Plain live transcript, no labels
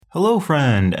Hello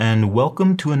friend, and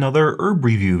welcome to another herb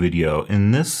review video.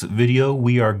 In this video,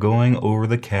 we are going over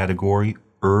the category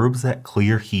herbs that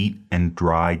clear heat and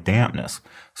dry dampness.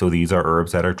 So these are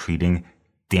herbs that are treating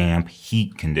damp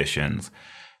heat conditions.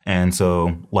 And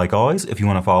so, like always, if you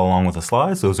want to follow along with the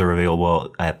slides, those are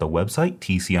available at the website,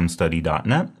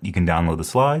 tcmstudy.net. You can download the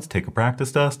slides, take a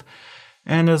practice test.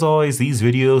 And as always, these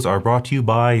videos are brought to you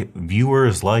by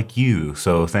viewers like you.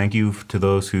 So thank you to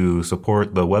those who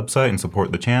support the website and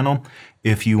support the channel.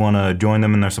 If you want to join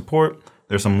them in their support,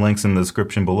 there's some links in the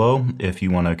description below if you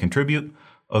want to contribute.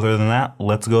 Other than that,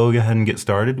 let's go ahead and get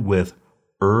started with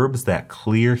herbs that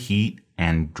clear heat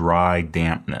and dry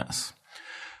dampness.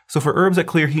 So for herbs that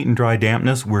clear heat and dry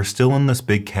dampness, we're still in this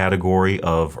big category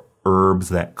of herbs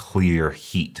that clear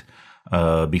heat.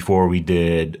 Before we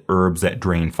did herbs that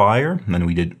drain fire, and then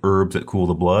we did herbs that cool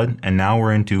the blood, and now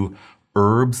we're into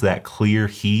herbs that clear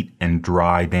heat and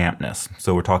dry dampness.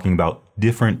 So we're talking about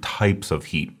different types of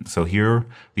heat. So here,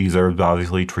 these herbs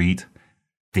obviously treat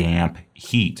damp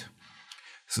heat.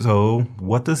 So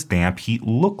what does damp heat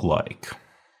look like?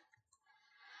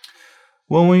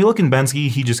 Well, when you look in Bensky,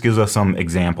 he just gives us some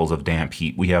examples of damp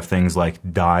heat. We have things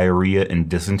like diarrhea and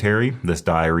dysentery. This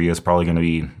diarrhea is probably going to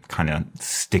be kind of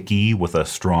sticky with a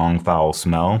strong foul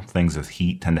smell. Things with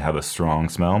heat tend to have a strong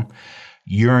smell.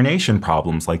 Urination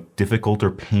problems like difficult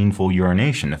or painful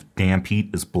urination. If damp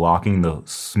heat is blocking the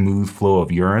smooth flow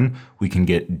of urine, we can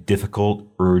get difficult,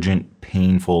 urgent,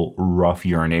 painful, rough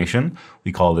urination.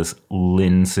 We call this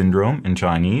Lin syndrome in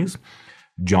Chinese.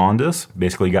 Jaundice,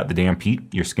 basically you got the damp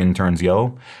heat, your skin turns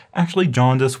yellow. Actually,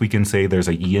 jaundice, we can say there's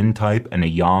a yin type and a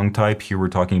yang type. Here we're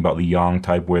talking about the yang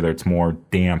type where it's more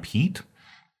damp heat.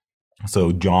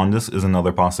 So jaundice is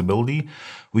another possibility.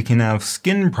 We can have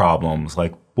skin problems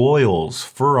like boils,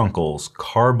 furuncles,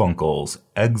 carbuncles,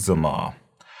 eczema.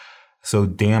 So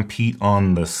damp heat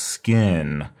on the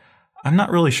skin. I'm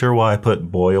not really sure why I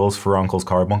put boils, furuncles,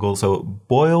 carbuncles. So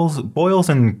boils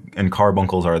and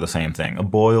carbuncles are the same thing. A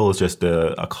boil is just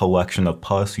a collection of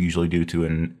pus, usually due to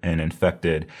an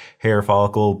infected hair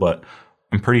follicle, but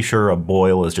I'm pretty sure a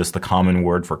boil is just the common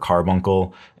word for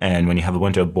carbuncle. And when you have a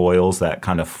bunch of boils that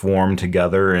kind of form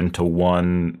together into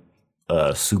one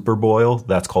super boil,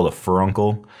 that's called a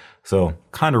furuncle. So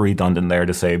kind of redundant there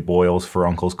to say boils,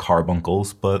 furuncles,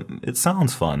 carbuncles, but it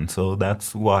sounds fun, so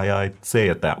that's why I say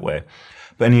it that way.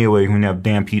 But anyway, when you have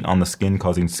damp heat on the skin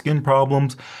causing skin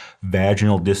problems,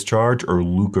 vaginal discharge or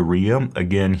leukorrhea,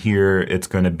 again here it's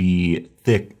going to be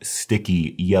thick,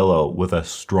 sticky, yellow with a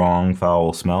strong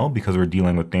foul smell because we're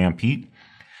dealing with damp heat.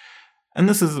 And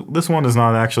this one is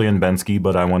not actually in Bensky,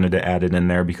 but I wanted to add it in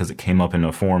there because it came up in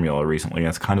a formula recently.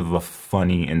 It's kind of a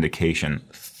funny indication.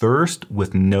 Thirst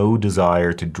with no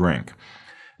desire to drink.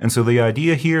 And so the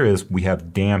idea here is we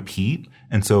have damp heat,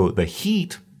 and so the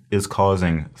heat is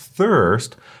causing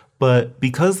thirst, but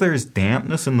because there's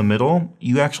dampness in the middle,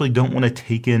 you actually don't want to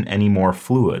take in any more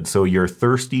fluid. So you're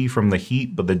thirsty from the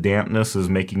heat, but the dampness is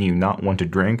making you not want to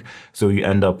drink, so you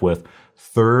end up with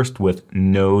thirst with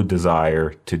no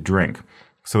desire to drink.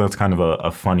 So that's kind of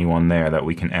a funny one there that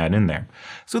we can add in there.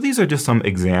 So these are just some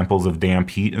examples of damp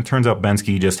heat. It turns out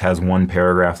Bensky just has one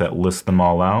paragraph that lists them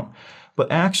all out.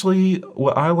 But actually,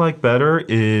 what I like better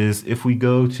is if we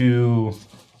go to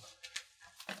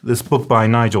this book by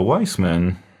Nigel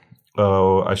Weissman,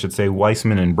 I should say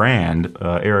Weissman and Brand,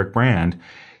 Eric Brand,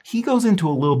 he goes into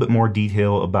a little bit more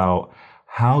detail about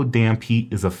how damp heat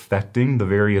is affecting the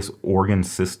various organ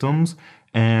systems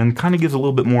and kind of gives a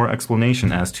little bit more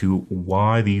explanation as to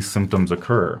why these symptoms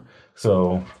occur.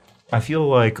 So I feel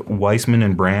like Weissman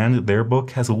and Brand, their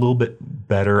book has a little bit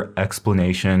better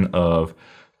explanation of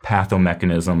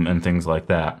pathomechanism and things like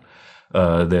that.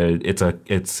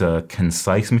 It's a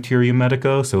concise materia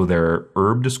medica, so their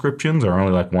herb descriptions are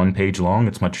only like 1 page long.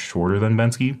 It's much shorter than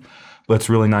Bensky. But it's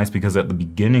really nice because at the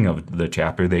beginning of the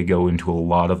chapter, they go into a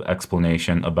lot of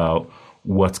explanation about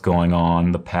what's going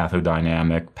on, the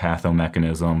pathodynamic,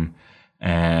 pathomechanism,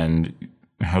 and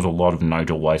it has a lot of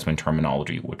Nigel Weissman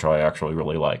terminology, which I actually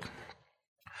really like.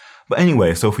 But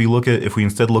anyway, so if we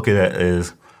instead look at it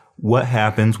as what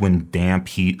happens when damp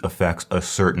heat affects a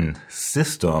certain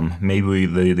system, maybe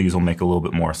these will make a little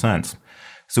bit more sense.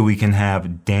 So we can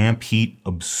have damp heat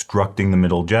obstructing the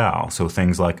middle jowl. So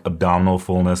things like abdominal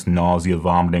fullness, nausea,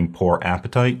 vomiting, poor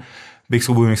appetite.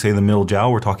 Basically, when we say the middle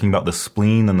jowl, we're talking about the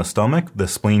spleen and the stomach. The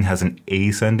spleen has an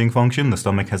ascending function. The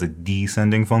stomach has a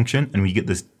descending function. And we get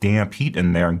this damp heat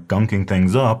in there and gunking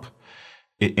things up.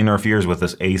 It interferes with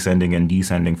this ascending and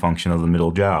descending function of the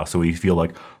middle jowl. So we feel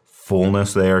like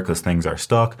fullness there because things are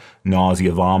stuck,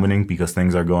 nausea, vomiting because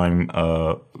things are going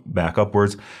back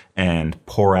upwards, and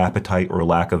poor appetite or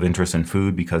lack of interest in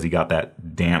food because you got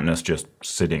that dampness just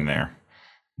sitting there.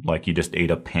 Like you just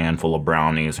ate a pan full of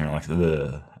brownies and you're like,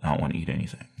 ugh, I don't want to eat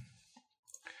anything.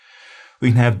 We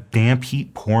can have damp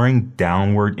heat pouring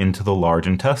downward into the large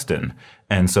intestine.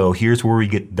 And so here's where we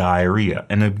get diarrhea.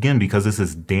 And again, because this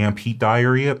is damp heat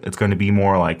diarrhea, it's going to be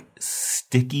more like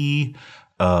sticky,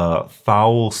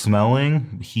 foul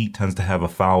smelling. Heat tends to have a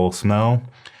foul smell.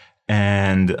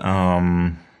 And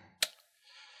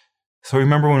so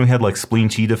remember when we had like spleen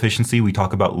qi deficiency, we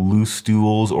talk about loose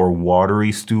stools or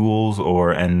watery stools,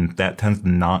 and that tends to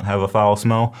not have a foul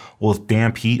smell. Well, with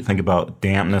damp heat, think about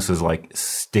dampness as like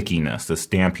stickiness. This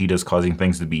damp heat is causing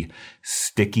things to be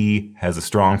sticky, has a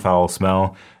strong foul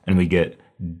smell, and we get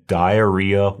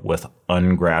diarrhea with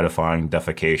ungratifying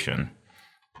defecation,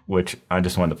 which I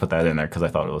just wanted to put that in there because I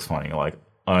thought it was funny. Like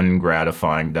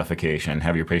ungratifying defecation.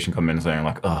 Have your patient come in saying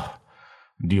like, ugh,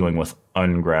 dealing with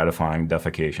ungratifying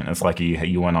defecation. It's like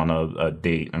you went on a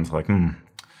date and it's like, it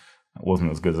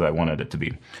wasn't as good as I wanted it to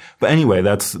be. But anyway,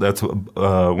 that's when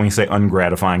you say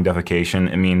ungratifying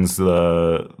defecation, it means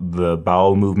the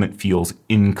bowel movement feels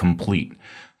incomplete.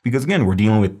 Because again, we're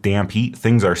dealing with damp heat.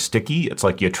 Things are sticky. It's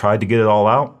like you tried to get it all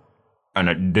out and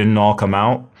it didn't all come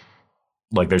out.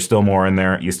 Like there's still more in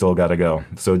there. You still got to go.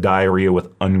 So diarrhea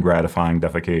with ungratifying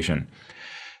defecation.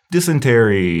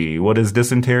 Dysentery. What is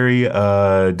dysentery?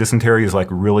 Dysentery is like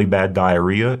really bad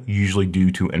diarrhea, usually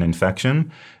due to an infection,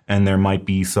 and there might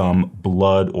be some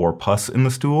blood or pus in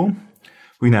the stool.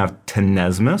 We can have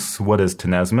tenesmus. What is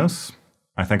tenesmus?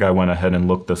 I think I went ahead and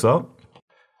looked this up.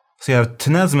 So you have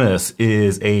tenesmus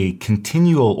is a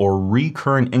continual or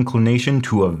recurrent inclination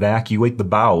to evacuate the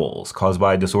bowels caused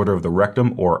by a disorder of the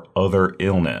rectum or other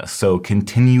illness. So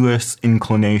continuous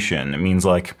inclination. It means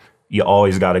like you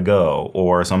always got to go.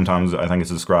 Or sometimes I think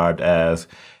it's described as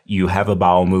you have a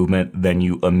bowel movement, then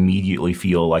you immediately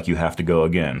feel like you have to go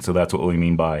again. So that's what we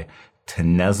mean by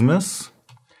tenesmus.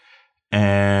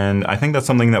 And I think that's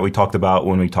something that we talked about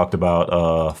when we talked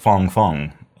about fong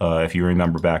fong. If you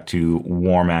remember back to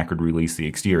warm acrid release the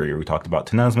exterior, we talked about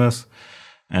tenesmus.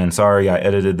 And sorry, I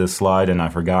edited this slide and I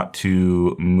forgot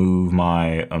to move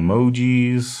my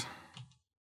emojis.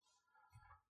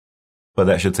 But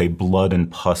that should say blood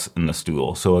and pus in the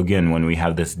stool. So again, when we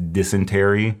have this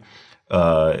dysentery,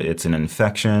 it's an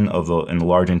infection in the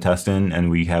large intestine, and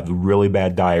we have really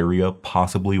bad diarrhea,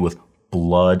 possibly with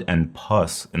blood and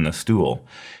pus in the stool.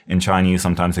 In Chinese,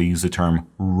 sometimes they use the term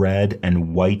red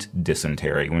and white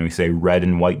dysentery. When we say red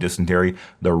and white dysentery,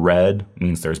 the red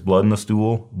means there's blood in the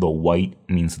stool, the white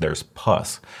means there's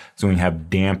pus. So when you have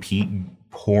damp heat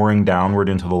pouring downward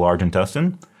into the large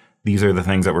intestine, these are the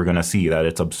things that we're going to see, that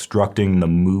it's obstructing the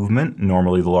movement.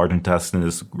 Normally, the large intestine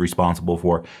is responsible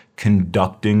for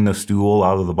conducting the stool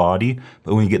out of the body.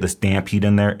 But when you get this damp heat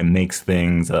in there, it makes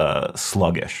things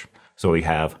sluggish. So we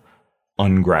have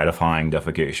ungratifying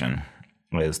defecation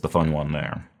is the fun one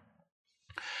there.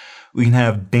 We can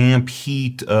have damp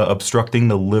heat obstructing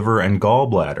the liver and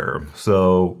gallbladder.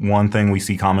 So one thing we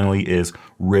see commonly is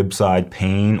rib side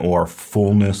pain or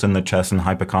fullness in the chest and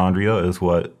hypochondria is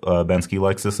what Bensky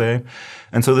likes to say.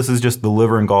 And so this is just the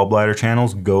liver and gallbladder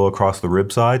channels go across the rib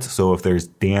sides. So if there's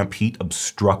damp heat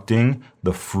obstructing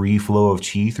the free flow of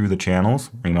qi through the channels,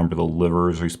 remember the liver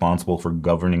is responsible for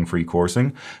governing free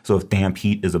coursing. So if damp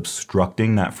heat is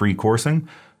obstructing that free coursing,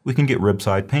 we can get rib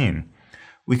side pain.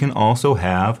 We can also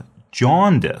have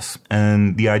jaundice.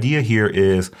 And the idea here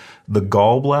is the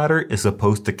gallbladder is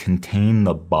supposed to contain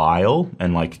the bile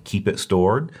and like keep it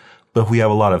stored. But if we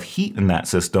have a lot of heat in that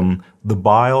system, the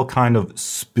bile kind of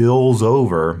spills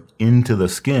over into the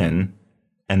skin,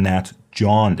 and that's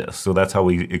jaundice. So that's how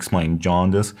we explain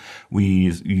jaundice. We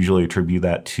usually attribute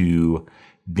that to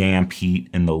damp heat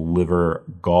in the liver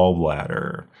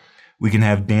gallbladder. We can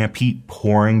have damp heat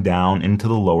pouring down into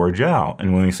the lower jiao.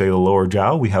 And when we say the lower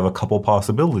jiao, we have a couple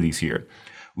possibilities here.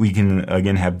 We can,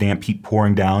 again, have damp heat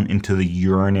pouring down into the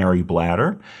urinary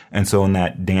bladder. And so when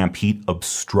that damp heat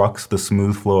obstructs the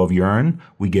smooth flow of urine,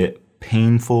 we get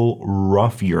painful,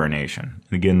 rough urination.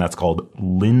 Again, that's called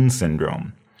Lin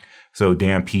syndrome. So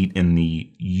damp heat in the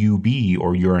UB,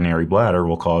 or urinary bladder,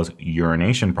 will cause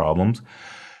urination problems.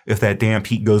 If that damp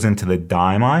heat goes into the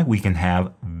daimai, we can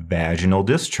have vaginal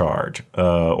discharge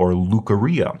or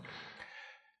leukorrhea.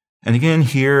 And again,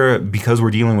 here, because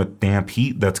we're dealing with damp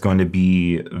heat, that's going to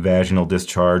be vaginal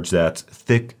discharge that's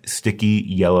thick, sticky,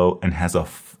 yellow, and has a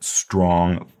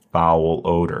strong foul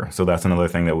odor. So that's another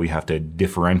thing that we have to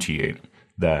differentiate,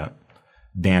 that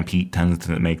damp heat tends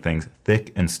to make things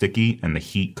thick and sticky, and the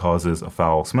heat causes a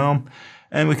foul smell.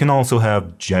 And we can also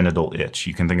have genital itch.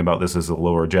 You can think about this as the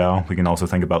lower jaw. We can also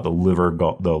think about the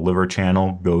liver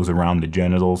channel goes around the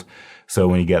genitals. So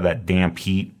when you get that damp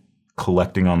heat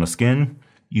collecting on the skin,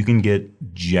 you can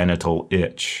get genital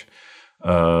itch.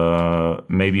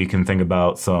 Maybe you can think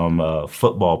about some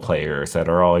football players that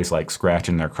are always like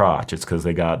scratching their crotch. It's because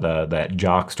they got that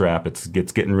jock strap. It's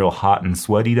getting real hot and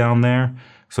sweaty down there.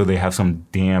 So they have some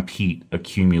damp heat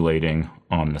accumulating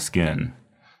on the skin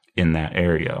in that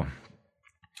area.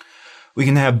 We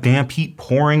can have damp heat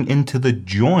pouring into the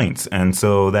joints. And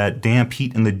so that damp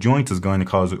heat in the joints is going to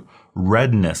cause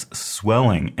redness,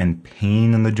 swelling, and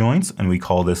pain in the joints. And we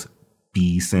call this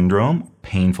B syndrome,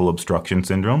 painful obstruction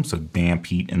syndrome. So damp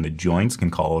heat in the joints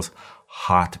can cause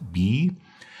hot B.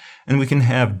 And we can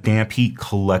have damp heat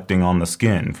collecting on the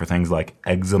skin for things like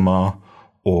eczema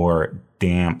or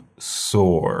damp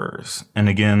sores. And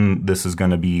again, this is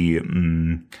going to be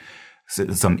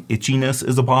some itchiness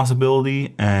is a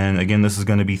possibility. And again, this is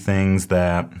going to be things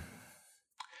that,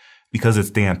 because it's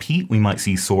damp heat, we might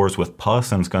see sores with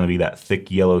pus, and it's going to be that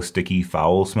thick, yellow, sticky,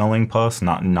 foul-smelling pus,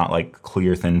 not like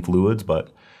clear, thin fluids,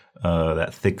 but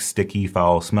that thick, sticky,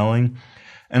 foul-smelling.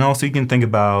 And also you can think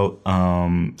about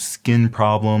skin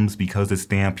problems. Because it's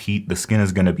damp heat, the skin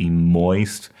is going to be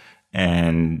moist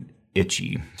and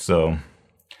itchy. So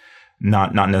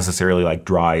not necessarily like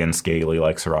dry and scaly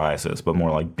like psoriasis, but more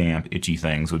like damp, itchy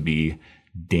things would be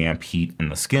damp heat in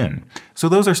the skin. So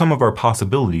those are some of our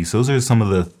possibilities. Those are some of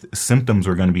the symptoms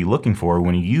we're going to be looking for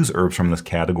when you use herbs from this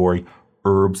category,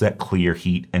 herbs that clear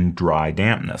heat and dry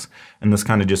dampness. And this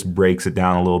kind of just breaks it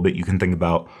down a little bit. You can think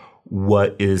about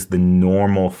what is the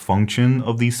normal function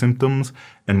of these symptoms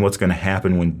and what's going to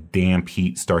happen when damp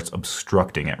heat starts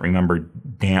obstructing it. Remember,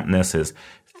 dampness is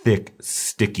thick,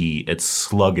 sticky, it's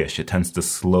sluggish, it tends to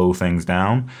slow things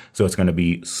down. So it's going to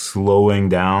be slowing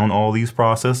down all these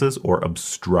processes or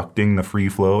obstructing the free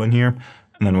flow in here.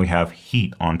 And then we have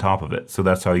heat on top of it. So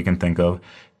that's how you can think of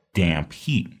damp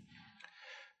heat.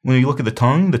 When you look at the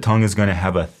tongue is going to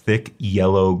have a thick,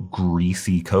 yellow,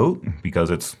 greasy coat because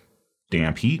it's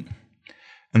damp heat.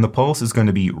 And the pulse is going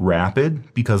to be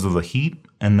rapid because of the heat,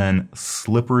 and then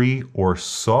slippery or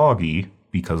soggy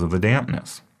because of the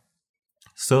dampness.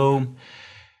 So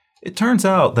it turns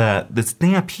out that this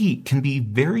damp heat can be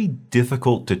very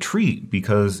difficult to treat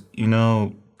because,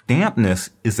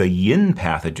 dampness is a yin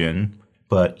pathogen,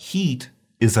 but heat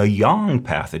is a yang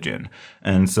pathogen.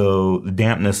 And so the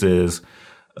dampness is,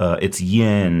 it's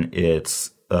yin,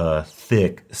 it's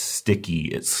thick, sticky,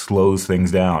 it slows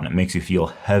things down, it makes you feel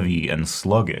heavy and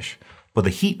sluggish. But the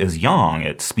heat is yang,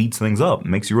 it speeds things up,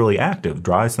 makes you really active,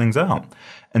 dries things out.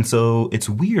 And so it's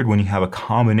weird when you have a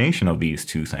combination of these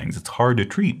two things. It's hard to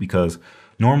treat because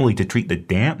normally to treat the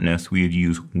dampness, we would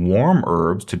use warm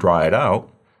herbs to dry it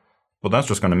out. Well, that's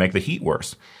just going to make the heat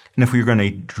worse. And if we were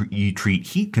going to treat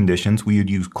heat conditions, we would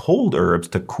use cold herbs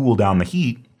to cool down the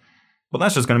heat. Well,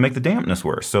 that's just going to make the dampness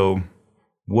worse. So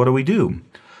what do we do?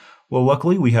 Well,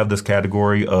 luckily, we have this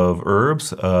category of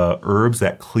herbs, herbs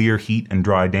that clear heat and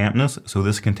dry dampness. So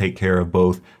this can take care of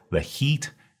both the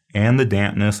heat and the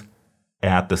dampness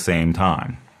at the same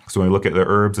time. So when we look at the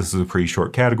herbs, this is a pretty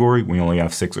short category. We only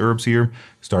have 6 herbs here,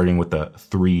 starting with the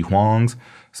 3 huangs.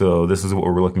 So this is what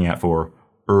we're looking at for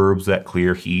herbs that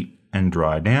clear heat and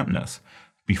dry dampness.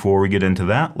 Before we get into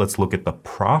that, let's look at the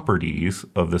properties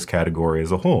of this category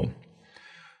as a whole.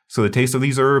 So the taste of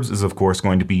these herbs is, of course,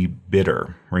 going to be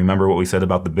bitter. Remember what we said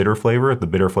about the bitter flavor? The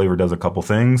bitter flavor does a couple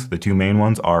things. The 2 main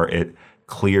ones are it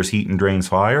clears heat and drains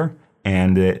fire,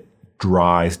 and it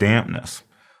dries dampness.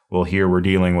 Well, here we're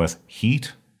dealing with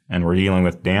heat and we're dealing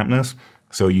with dampness,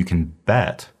 so you can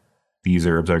bet these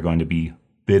herbs are going to be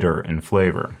bitter in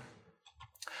flavor.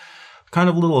 Kind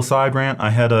of a little side rant. I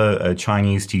had a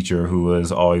Chinese teacher who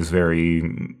was always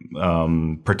very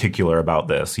particular about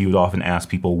this. He would often ask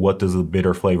people, what does the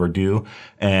bitter flavor do?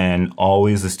 And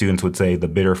always the students would say the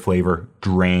bitter flavor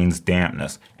drains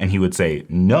dampness. And he would say,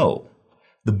 no,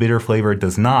 the bitter flavor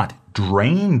does not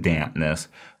drain dampness.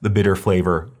 The bitter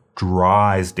flavor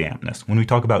dries dampness. When we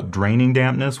talk about draining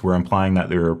dampness, we're implying that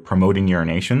they're promoting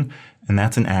urination, and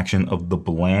that's an action of the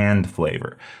bland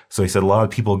flavor. So he said a lot of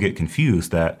people get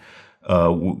confused that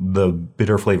the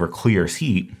bitter flavor clears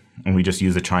heat, and we just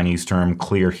use the Chinese term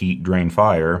clear heat, drain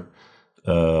fire,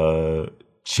 qing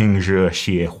zhe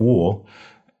xie hu,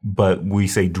 but we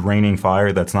say draining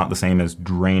fire, that's not the same as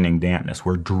draining dampness.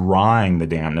 We're drying the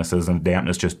dampness as the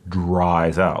dampness just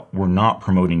dries out. We're not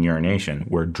promoting urination,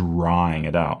 we're drying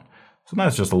it out. So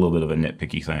that's just a little bit of a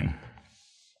nitpicky thing.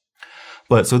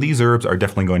 But so these herbs are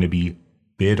definitely going to be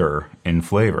bitter in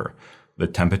flavor. The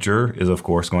temperature is, of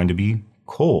course, going to be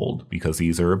cold because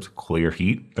these herbs clear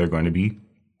heat. They're going to be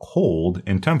cold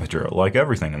in temperature, like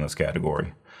everything in this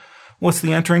category. What's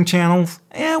the entering channels?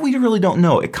 We really don't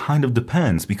know. It kind of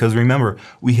depends because remember,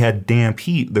 we had damp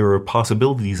heat. There were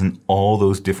possibilities in all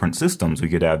those different systems. We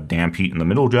could have damp heat in the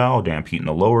middle jowl, damp heat in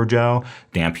the lower jowl,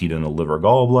 damp heat in the liver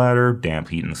gallbladder, damp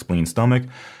heat in the spleen stomach.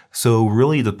 So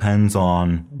really it depends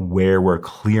on where we're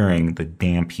clearing the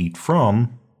damp heat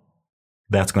from.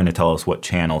 That's going to tell us what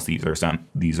channels these herbs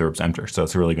enter. So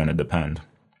it's really going to depend.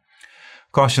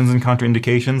 Cautions and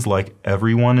contraindications, like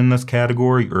everyone in this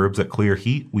category, herbs that clear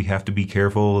heat, we have to be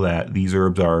careful that these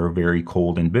herbs are very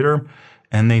cold and bitter,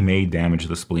 and they may damage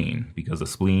the spleen because the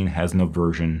spleen has an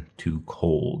aversion to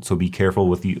cold. So be careful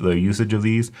with the usage of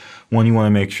these. One, you want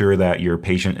to make sure that your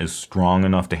patient is strong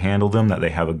enough to handle them, that they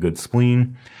have a good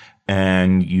spleen,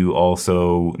 and you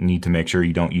also need to make sure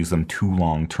you don't use them too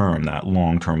long-term. That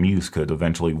long-term use could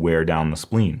eventually wear down the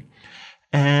spleen.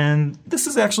 And this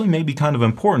is actually maybe kind of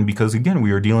important because, again,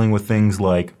 we are dealing with things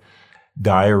like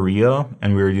diarrhea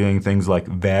and we are doing things like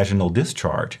vaginal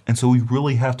discharge. And so we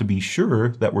really have to be sure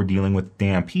that we're dealing with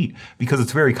damp heat because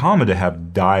it's very common to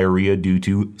have diarrhea due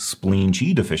to spleen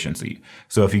qi deficiency.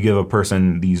 So if you give a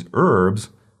person these herbs,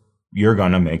 you're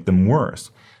going to make them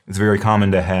worse. It's very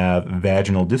common to have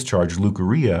vaginal discharge,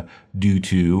 leukorrhea, due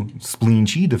to spleen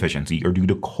qi deficiency or due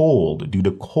to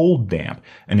cold damp.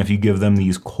 And if you give them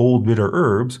these cold, bitter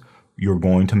herbs, you're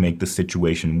going to make the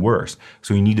situation worse.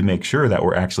 So you need to make sure that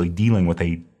we're actually dealing with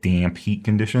a damp heat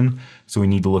condition. So we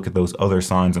need to look at those other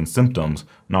signs and symptoms,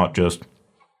 not just,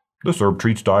 this herb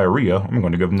treats diarrhea, I'm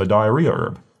going to give them the diarrhea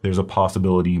herb. There's a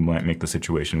possibility you might make the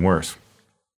situation worse.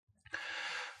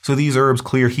 So these herbs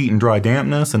clear heat and dry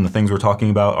dampness, and the things we're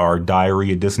talking about are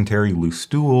diarrhea, dysentery, loose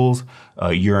stools,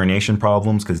 urination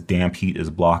problems because damp heat is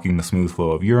blocking the smooth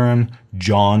flow of urine,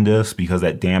 jaundice because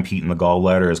that damp heat in the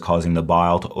gallbladder is causing the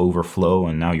bile to overflow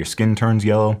and now your skin turns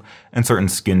yellow, and certain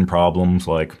skin problems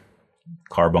like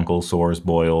carbuncles, sores,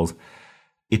 boils,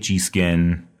 itchy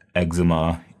skin,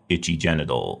 eczema, itchy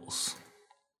genitals.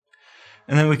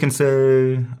 And then we can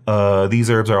say these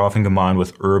herbs are often combined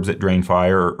with herbs that drain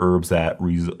fire or herbs that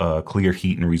clear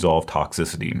heat and resolve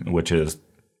toxicity, which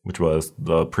was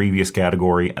the previous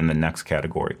category and the next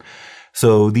category.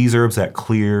 So these herbs that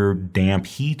clear damp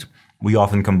heat, we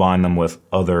often combine them with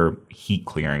other heat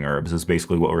clearing herbs is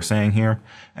basically what we're saying here.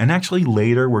 And actually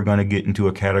later we're going to get into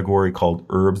a category called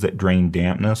herbs that drain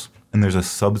dampness. And there's a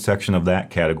subsection of that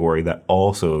category that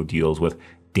also deals with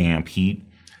damp heat.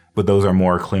 But those are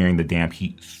more clearing the damp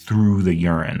heat through the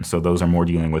urine. So those are more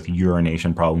dealing with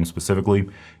urination problems specifically.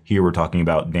 Here we're talking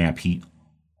about damp heat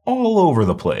all over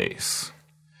the place.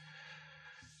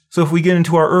 So if we get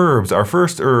into our herbs, our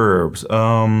first herbs,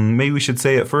 maybe we should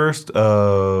say it first.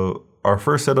 Our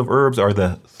first set of herbs are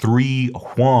the three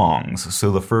huangs.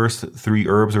 So the first three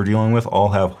herbs we're dealing with all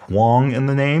have huang in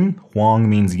the name. Huang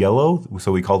means yellow,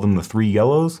 so we call them the three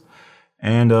yellows.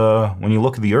 And when you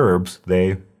look at the herbs,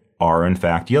 they are in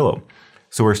fact yellow.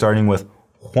 So we're starting with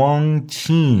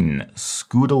Huangqin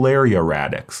Scutellaria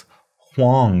radix.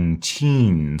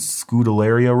 Huangqin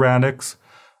Scutellaria radix.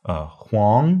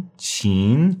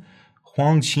 Huangqin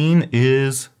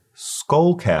is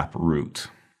skullcap root.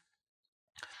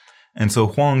 And so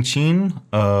Huangqin,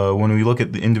 when we look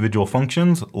at the individual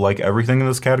functions, like everything in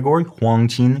this category,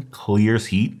 Huangqin clears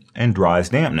heat and dries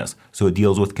dampness. So it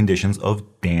deals with conditions of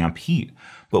damp heat.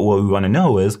 But what we want to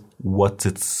know is, what's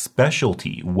its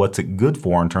specialty? What's it good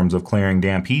for in terms of clearing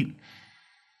damp heat?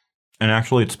 And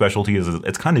actually its specialty is,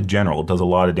 it's kind of general. It does a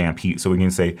lot of damp heat. So we can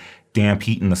say damp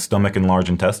heat in the stomach and large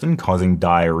intestine causing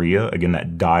diarrhea. Again,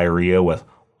 that diarrhea with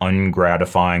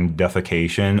ungratifying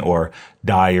defecation, or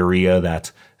diarrhea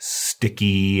that's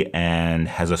sticky and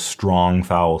has a strong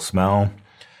foul smell.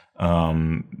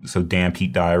 So damp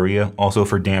heat diarrhea. Also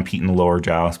for damp heat in the lower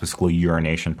jowl, specifically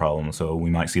urination problems. So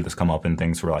we might see this come up in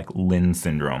things for like Lynn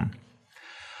syndrome.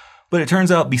 But it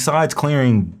turns out besides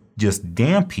clearing just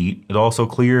damp heat, it also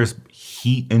clears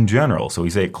heat in general. So we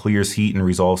say it clears heat and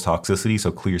resolves toxicity.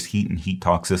 So clears heat and heat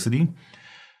toxicity.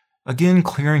 Again,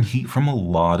 clearing heat from a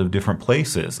lot of different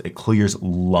places. It clears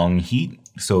lung heat.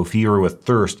 So fever with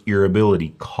thirst,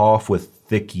 irritability, cough with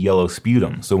thick yellow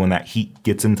sputum. So when that heat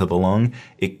gets into the lung,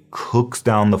 it cooks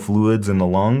down the fluids in the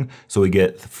lung. So we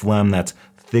get phlegm that's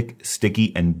thick,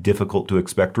 sticky, and difficult to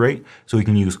expectorate. So we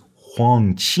can use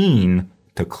Huangqin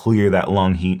to clear that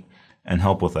lung heat and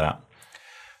help with that.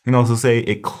 You can also say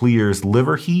it clears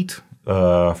liver heat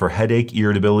for headache,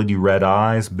 irritability, red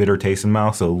eyes, bitter taste in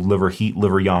mouth. So liver heat,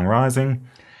 liver yang rising.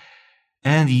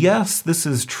 And yes, this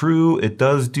is true. It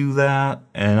does do that.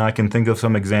 And I can think of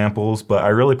some examples, but I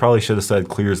really probably should have said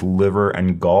clears liver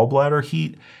and gallbladder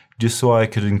heat, just so I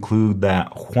could include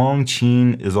that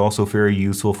Huangqin is also very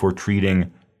useful for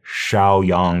treating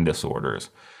Shaoyang disorders.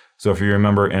 So if you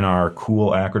remember in our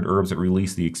cool acrid herbs that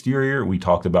release the exterior, we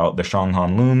talked about the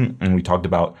Shanghan Lun, and we talked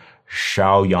about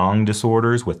Shaoyang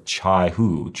disorders with Chai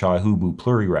Hu Bu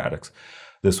pluriradix.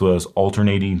 This was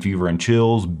alternating fever and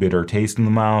chills, bitter taste in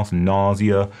the mouth,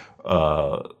 nausea,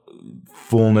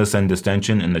 fullness and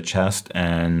distension in the chest,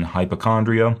 and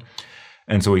hypochondria.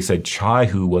 And so we said Chai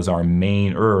Hu was our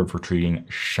main herb for treating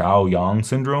Shaoyang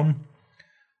syndrome.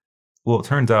 Well, it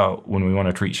turns out when we want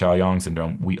to treat Shaoyang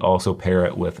syndrome, we also pair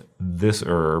it with this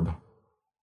herb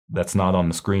that's not on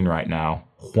the screen right now,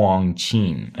 Huang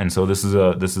Qin. And so this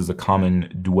is a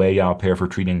common Dui-Yao pair for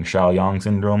treating Shaoyang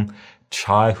syndrome,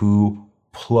 Chai Hu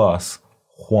plus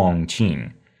Huang Qin.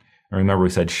 And remember we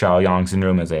said Shaoyang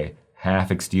syndrome is a half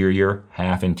exterior,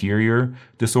 half interior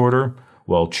disorder.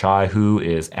 Well, Chai Hu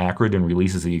is acrid and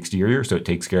releases the exterior, so it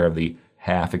takes care of the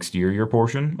half exterior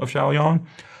portion of Shaoyang.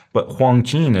 But Huang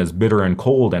Qin is bitter and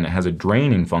cold, and it has a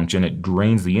draining function. It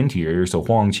drains the interior, so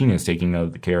Huang Qin is taking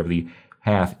care of the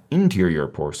half interior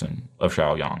portion of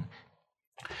Shaoyang.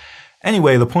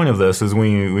 Anyway, the point of this is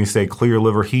when we say clear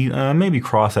liver heat, maybe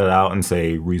cross that out and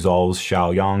say resolves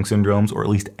Shaoyang syndromes, or at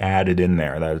least add it in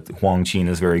there. That Huang Qin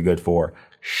is very good for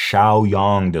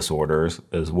Shaoyang disorders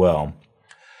as well.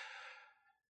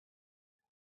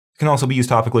 Can also be used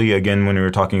topically, again, when we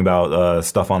were talking about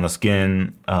stuff on the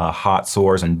skin, hot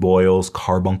sores and boils,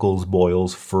 carbuncles,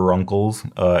 boils, furuncles.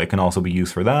 It can also be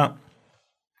used for that.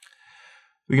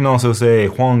 We can also say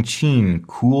Huang Qin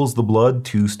cools the blood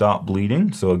to stop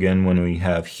bleeding. So again, when we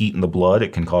have heat in the blood,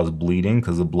 it can cause bleeding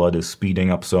because the blood is speeding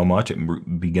up so much,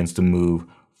 it begins to move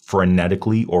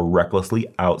frenetically or recklessly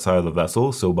outside of the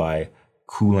vessel. So by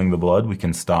cooling the blood, we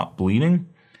can stop bleeding.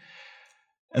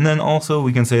 And then also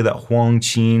we can say that Huang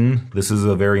Qin, this is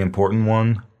a very important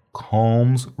one,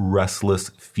 calms restless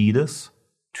fetus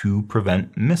to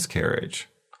prevent miscarriage.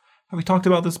 Have we talked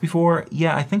about this before?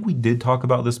 Yeah, I think we did talk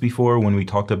about this before when we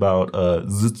talked about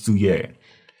zitsuye.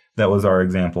 That was our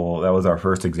example. That was our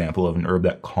first example of an herb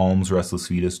that calms restless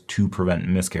fetus to prevent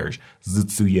miscarriage.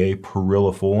 Zitsuye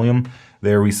perillifolium.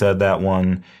 There we said that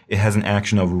one, it has an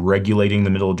action of regulating the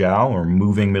middle jiao or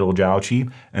moving middle jiao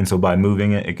qi. And so by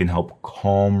moving it, it can help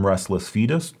calm restless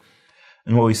fetus.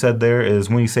 And what we said there is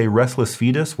when you say restless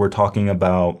fetus, we're talking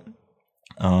about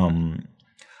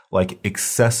like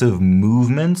excessive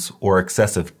movements or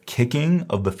excessive kicking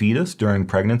of the fetus during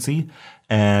pregnancy.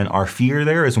 And our fear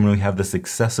there is when we have this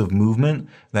excessive movement,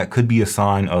 that could be a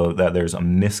sign of that there's a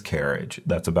miscarriage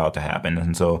that's about to happen.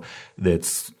 And so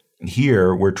that's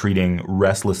here we're treating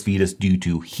restless fetus due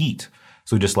to heat.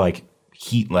 So just like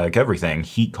heat, like everything,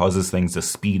 heat causes things to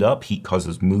speed up. Heat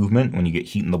causes movement. When you get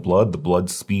heat in the blood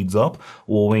speeds up.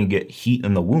 Well, when you get heat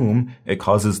in the womb, it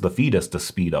causes the fetus to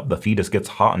speed up. The fetus gets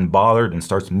hot and bothered and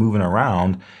starts moving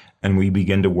around, and we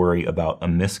begin to worry about a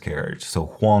miscarriage. So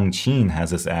Huang Qin has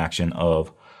this action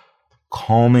of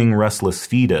calming restless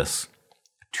fetus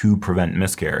to prevent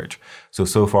miscarriage.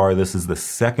 So far, this is the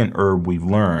second herb we've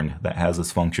learned that has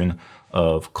this function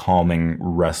of calming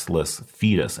restless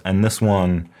fetus. And this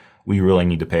one we really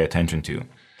need to pay attention to.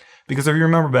 Because if you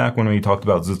remember back when we talked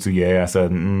about zitsuye, I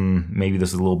said, maybe this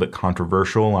is a little bit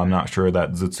controversial. I'm not sure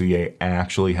that zitsuye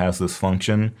actually has this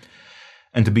function.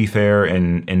 And to be fair,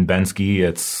 in Bensky,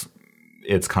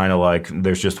 it's kind of like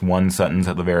there's just one sentence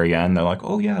at the very end. They're like,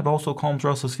 oh yeah, it also calms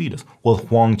restless fetus. With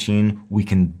Huang Qin, we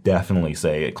can definitely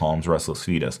say it calms restless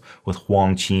fetus. With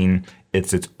Huang Qin,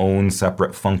 it's its own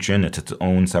separate function. It's its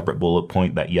own separate bullet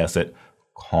point that, yes, it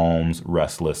calms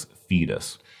restless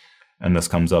fetus. And this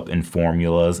comes up in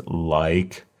formulas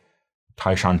like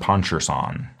Taishan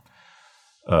Panshirsan,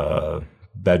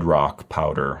 bedrock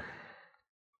powder.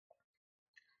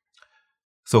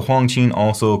 So Huang Qin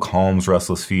also calms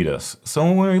restless fetus.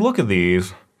 So when we look at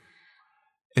these,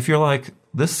 if you're like,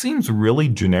 this seems really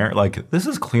generic, like this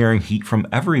is clearing heat from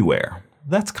everywhere.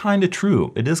 That's kind of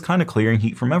true. It is kind of clearing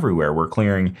heat from everywhere. We're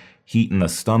clearing heat in the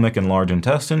stomach and large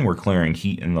intestine. We're clearing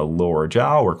heat in the lower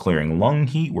jiao. We're clearing lung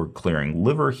heat. We're clearing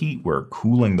liver heat. We're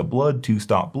cooling the blood to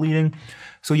stop bleeding.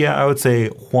 So yeah, I would say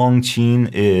Huang Qin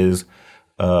is,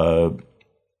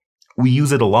 we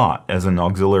use it a lot as an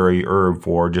auxiliary herb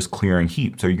for just clearing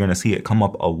heat. So you're going to see it come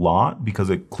up a lot because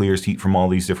it clears heat from all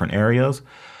these different areas.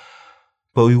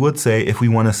 But we would say if we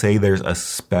want to say there's a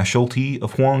specialty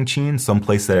of Huang Qin,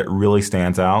 someplace that it really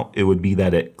stands out, it would be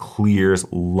that it clears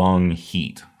lung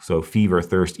heat. So fever,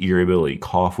 thirst, irritability,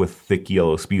 cough with thick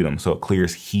yellow sputum. So it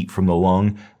clears heat from the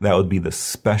lung. That would be the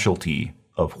specialty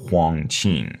of Huang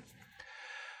Qin.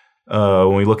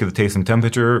 When we look at the taste and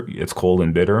temperature, it's cold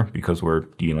and bitter because we're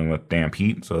dealing with damp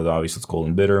heat. So obviously it's cold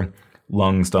and bitter.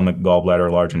 Lung, stomach,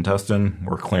 gallbladder, large intestine.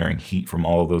 We're clearing heat from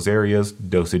all of those areas.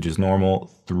 Dosage is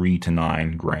normal, 3 to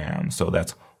 9 grams. So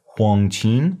that's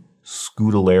Huangqin,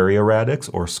 Scutellaria radix,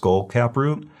 or skullcap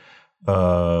root.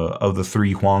 Of the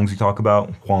 3 huangs we talk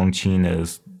about, Huangqin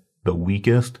is the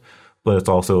weakest, but it's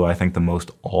also, I think, the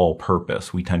most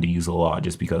all-purpose. We tend to use a lot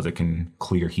just because it can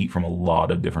clear heat from a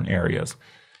lot of different areas.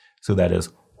 So that is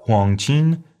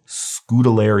Huangqin,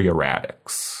 Scutellaria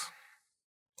radix.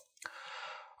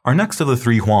 Our next of the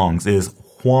 3 huangs is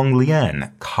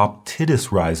Huanglian,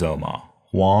 Coptidis rhizoma.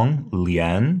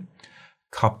 Huanglian.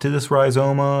 Coptidis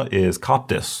rhizoma is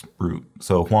coptis root.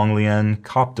 So Huanglian,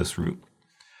 coptis root.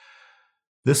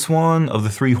 This one, of the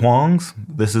 3 huangs,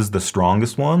 this is the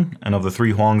strongest one. And of the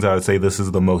 3 huangs, I would say this is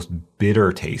the most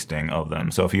bitter tasting of them.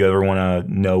 So if you ever want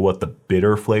to know what the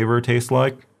bitter flavor tastes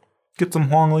like, get some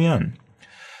Huanglian.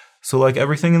 So like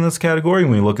everything in this category,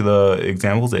 when we look at the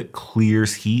examples, it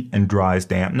clears heat and dries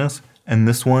dampness. And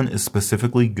this one is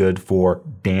specifically good for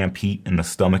damp heat in the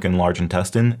stomach and large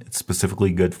intestine. It's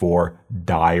specifically good for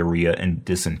diarrhea and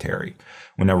dysentery.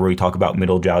 Whenever we talk about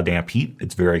middle jiao damp heat,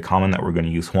 it's very common that we're going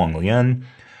to use Huanglian.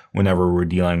 Whenever we're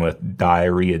dealing with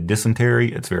diarrhea, dysentery,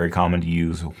 it's very common to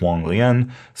use Huanglian.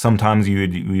 Sometimes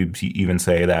we'd even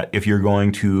say that if you're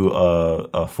going to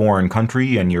a foreign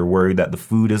country and you're worried that the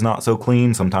food is not so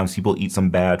clean, sometimes people eat some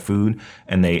bad food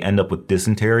and they end up with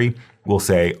dysentery. We'll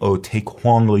say, oh, take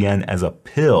Huanglian as a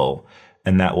pill,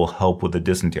 and that will help with the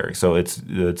dysentery. So it's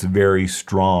very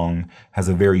strong, has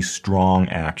a very strong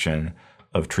action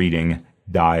of treating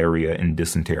diarrhea and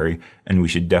dysentery, and we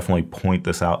should definitely point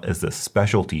this out as the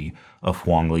specialty of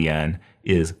Huanglian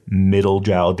is middle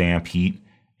jiao damp heat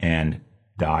and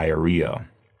diarrhea.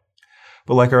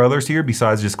 But like our others here,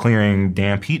 besides just clearing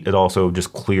damp heat, it also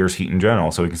just clears heat in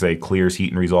general. So we can say clears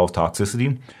heat and resolves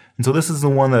toxicity. And so this is the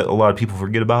one that a lot of people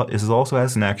forget about. Is it also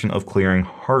has an action of clearing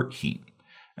heart heat.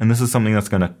 And this is something that's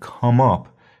going to come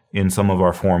up in some of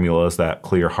our formulas that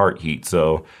clear heart heat.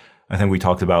 So I think we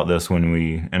talked about this when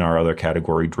we, in our other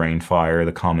category, drained fire,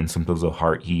 the common symptoms of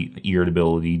heart heat,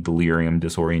 irritability, delirium,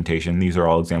 disorientation. These are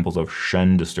all examples of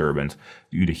Shen disturbance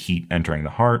due to heat entering the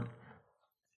heart.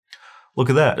 Look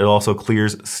at that. It also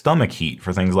clears stomach heat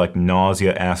for things like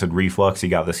nausea, acid reflux. You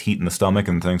got this heat in the stomach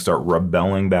and things start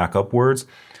rebelling back upwards.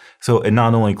 So it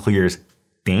not only clears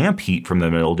damp heat from the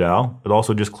middle jiao, it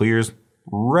also just clears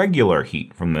regular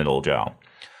heat from the middle jiao.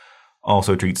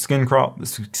 Also treats skin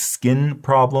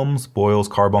problems, boils,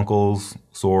 carbuncles,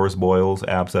 sores, boils,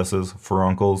 abscesses,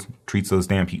 furuncles, treats those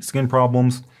damp heat skin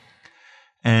problems.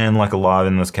 And like a lot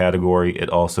in this category, it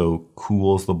also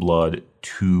cools the blood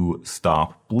to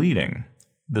stop bleeding.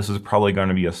 This is probably going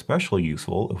to be especially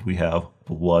useful if we have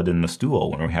blood in the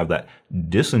stool. When we have that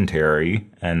dysentery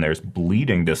and there's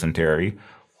bleeding dysentery,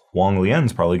 Huanglian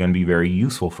is probably going to be very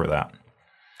useful for that.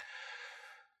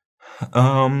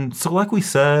 So like we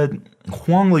said,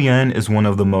 Huanglian is one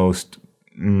of the most,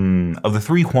 of the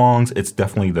 3 huangs, it's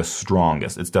definitely the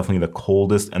strongest. It's definitely the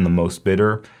coldest and the most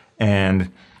bitter.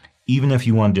 And even if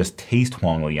you want to just taste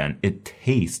Huanglian, it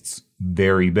tastes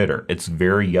very bitter. It's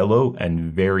very yellow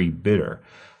and very bitter.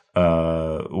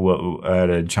 I had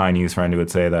a Chinese friend who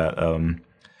would say that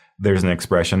there's an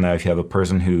expression that if you have a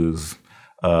person who's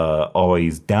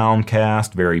always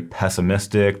downcast, very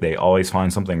pessimistic, they always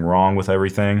find something wrong with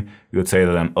everything, you would say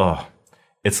to them, oh,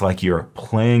 it's like you're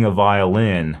playing a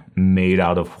violin made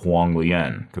out of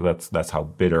Huanglian, because that's how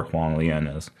bitter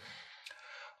Huanglian is.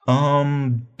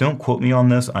 Don't quote me on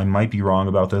this. I might be wrong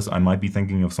about this. I might be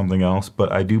thinking of something else,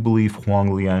 but I do believe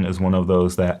Huanglian is one of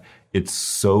those that it's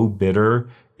so bitter,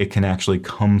 it can actually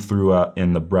come through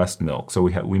in the breast milk. So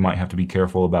we might have to be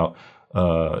careful about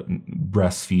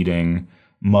breastfeeding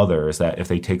mothers, that if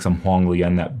they take some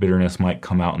Huanglian, that bitterness might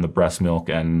come out in the breast milk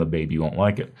and the baby won't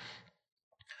like it.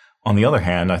 On the other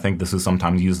hand, I think this is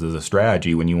sometimes used as a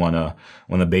strategy when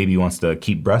the baby wants to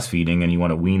keep breastfeeding and you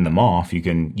want to wean them off, you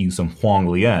can use some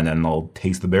Huanglian and they'll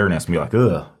taste the bitterness and be like,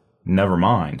 ugh, never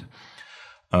mind.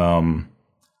 I'm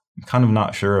kind of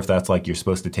not sure if that's like you're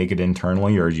supposed to take it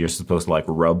internally or you're supposed to like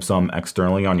rub some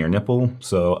externally on your nipple.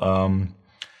 So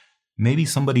maybe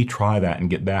somebody try that and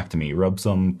get back to me.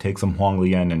 Take some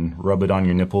Huanglian and rub it on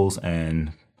your nipples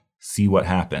and see what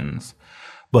happens.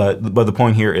 But the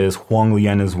point here is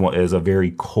Huanglian is a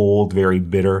very cold, very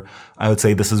bitter. I would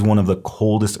say this is one of the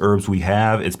coldest herbs we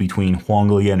have. It's between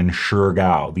Huanglian and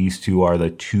Shigao. These two are the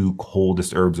 2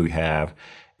 coldest herbs we have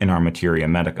in our Materia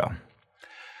Medica.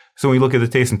 So when we look at the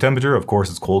taste and temperature, of course,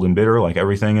 it's cold and bitter, like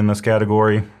everything in this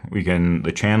category.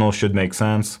 The channel should make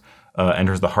sense.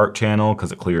 Enters the heart channel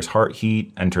because it clears heart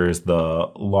heat. Enters the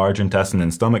large intestine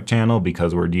and stomach channel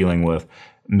because we're dealing with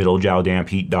middle jiao damp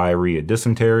heat, diarrhea,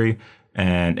 dysentery.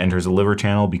 and enters the liver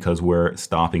channel because we're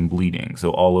stopping bleeding.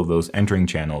 So all of those entering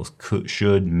channels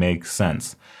should make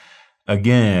sense.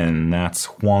 Again, that's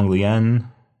Huanglian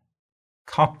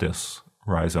coptis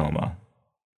rhizoma.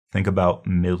 Think about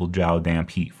middle jiao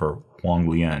damp heat for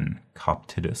Huanglian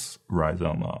coptitis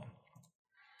rhizoma.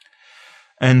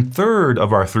 And third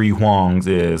of our three huangs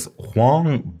is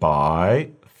huang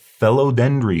bai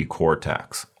philodendry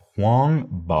cortex. Huang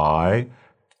bai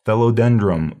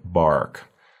philodendrum bark.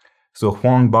 So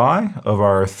huang bai of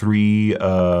our three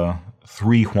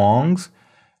huangs,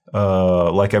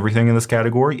 like everything in this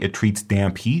category, it treats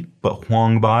damp heat, but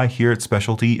huang bai here, its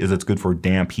specialty is it's good for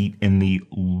damp heat in the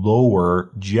lower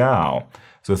jiao.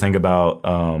 So think about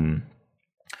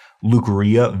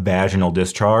leukorrhea, vaginal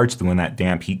discharge. So when that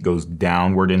damp heat goes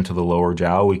downward into the lower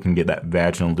jiao, we can get that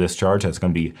vaginal discharge. That's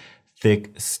going to be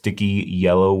thick, sticky,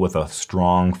 yellow with a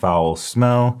strong foul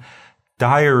smell.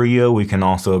 Diarrhea, we can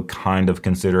also kind of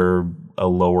consider a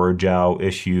lower jiao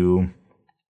issue.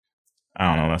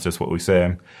 I don't know, that's just what we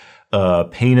say.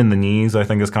 Pain in the knees, I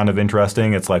think, is kind of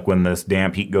interesting. It's like when this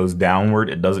damp heat goes downward,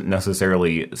 it doesn't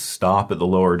necessarily stop at the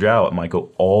lower jiao. It might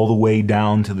go all the way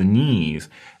down to the knees,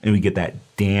 and we get that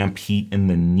damp heat in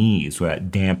the knees. So that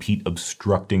damp heat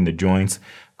obstructing the joints,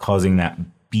 causing that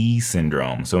B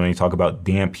syndrome. So when you talk about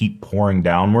damp heat pouring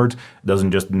downwards, it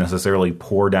doesn't just necessarily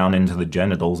pour down into the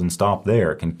genitals and stop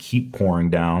there. It can keep pouring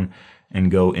down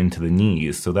and go into the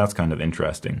knees. So that's kind of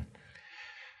interesting.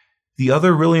 The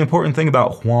other really important thing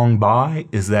about huang bai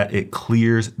is that it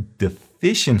clears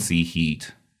deficiency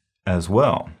heat as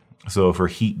well. So for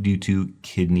heat due to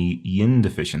kidney yin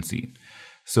deficiency.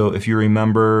 So if you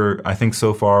remember, I think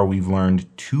so far we've learned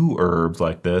two herbs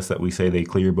like this that we say they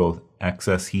clear both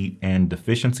excess heat and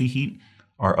deficiency heat.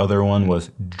 Our other one was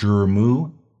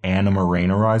Zhimu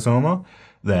Anamorena rhizoma,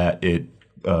 that it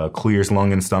clears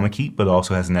lung and stomach heat, but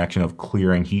also has an action of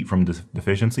clearing heat from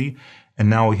deficiency.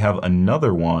 And now we have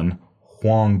another one,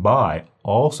 huang bai,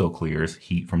 also clears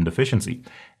heat from deficiency.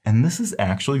 And this is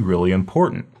actually really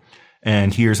important.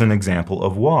 And here's an example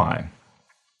of why.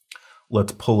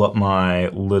 Let's pull up my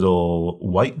little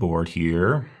whiteboard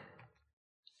here.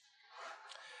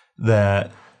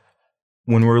 That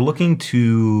when we're looking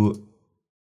to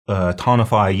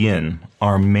tonify yin,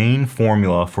 our main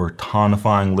formula for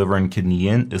tonifying liver and kidney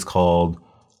yin is called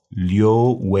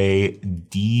Liu Wei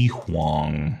Di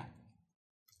Huang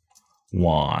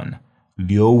Wan.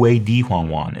 Liu Wei Di Huang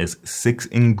Wan is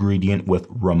 6-ingredient with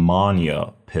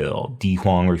Ramania pill. Di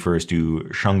Huang refers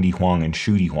to Sheng Di Huang and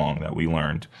Shu Di Huang that we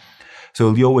learned. So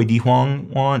Liu Wei Di Huang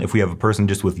Wan, if we have a person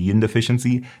just with yin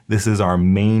deficiency, this is our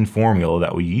main formula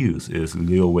that we use, is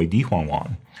Liu Wei Di Huang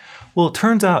Wan. Well, it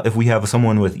turns out if we have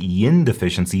someone with yin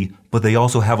deficiency, but they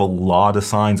also have a lot of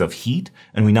signs of heat,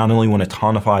 and we not only want to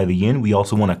tonify the yin, we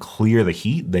also want to clear the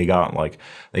heat. They got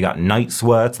night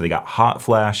sweats, they got hot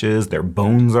flashes, their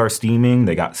bones are steaming,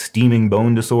 they got steaming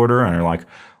bone disorder, and they're like,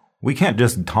 we can't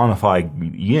just tonify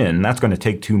yin, that's going to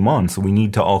take 2 months. We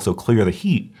need to also clear the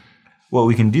heat. What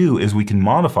we can do is we can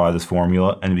modify this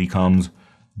formula and it becomes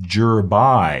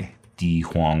Zhibai Di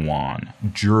Huang Wan.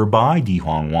 Zhibai Di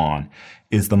Huang Wan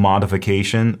is the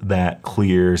modification that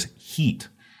clears heat.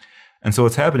 And so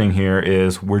what's happening here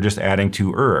is we're just adding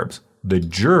 2 herbs. The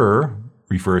Zhi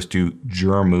refers to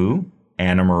Zhimu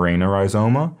Anamorena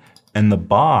rhizoma, and the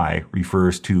Bai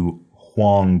refers to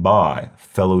huang bai,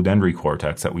 philodendry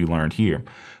cortex that we learned here.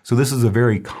 So this is a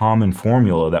very common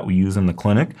formula that we use in the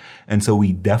clinic, and so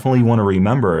we definitely want to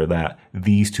remember that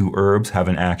these 2 herbs have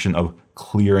an action of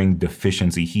clearing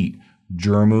deficiency heat.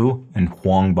 Zhimu and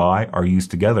huang bai are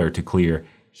used together to clear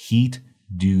heat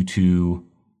due to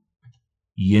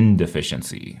yin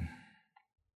deficiency.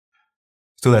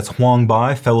 So that's huang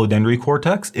bai, philodendry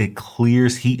cortex. It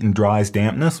clears heat and dries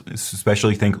dampness,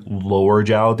 especially think lower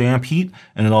jiao damp heat,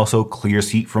 and it also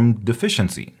clears heat from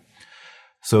deficiency.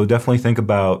 So definitely think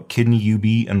about kidney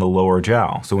UB and the lower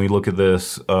jiao. So when we look at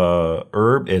this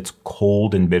herb, it's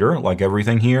cold and bitter, like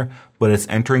everything here, but its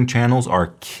entering channels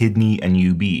are kidney and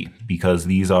UB because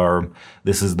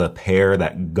this is the pair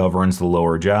that governs the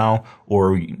lower jiao,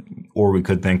 or we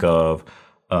could think of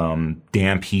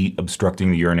damp heat obstructing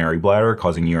the urinary bladder,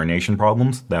 causing urination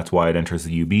problems. That's why it enters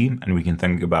the UB. And we can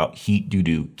think about heat due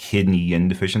to kidney yin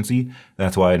deficiency.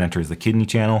 That's why it enters the kidney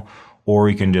channel. Or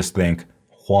we can just think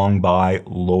huang bai,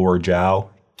 lower jiao,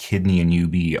 kidney and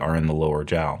UB are in the lower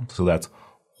jiao. So that's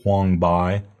huang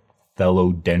bai,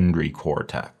 philodendry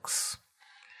cortex.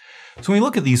 So when we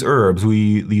look at these herbs,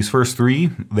 these first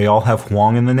 3, they all have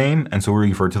huang in the name, and so we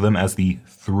refer to them as the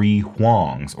 3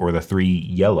 huangs, or the 3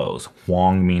 yellows.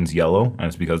 Huang means yellow, and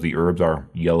it's because the herbs are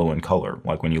yellow in color,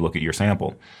 like when you look at your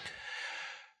sample.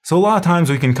 So a lot of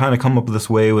times we can kind of come up with this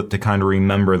way to kind of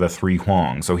remember the three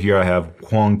huangs. So here I have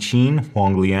Huang Qin,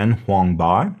 Huang Lian, Huang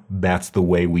Bai. That's the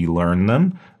way we learn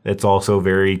them. It's also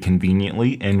very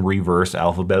conveniently in reverse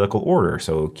alphabetical order.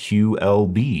 So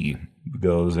QLB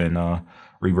goes in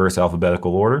reverse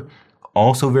alphabetical order.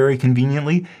 Also very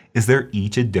conveniently is they're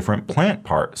each a different plant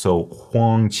part. So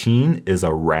Huang Qin is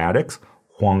a radix,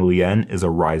 Huang Lian is a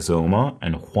rhizoma,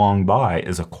 and Huang Bai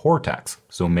is a cortex.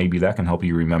 So maybe that can help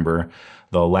you remember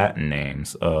the Latin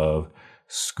names of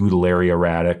Scutellaria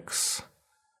radix,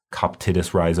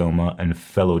 Coptitis rhizoma, and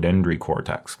Philodendry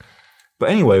cortex. But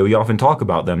anyway, we often talk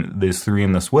about them, these three,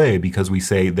 in this way because we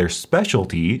say their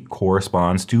specialty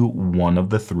corresponds to one of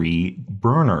the three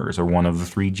burners or one of the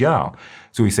three jiao.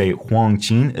 So we say Huang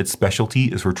Qin, its specialty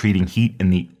is for treating heat in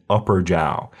the upper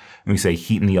jiao. And we say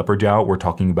heat in the upper jiao, we're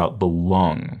talking about the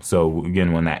lung. So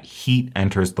again, when that heat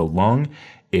enters the lung,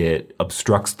 it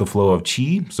obstructs the flow of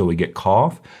qi, so we get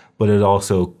cough, but it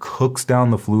also cooks down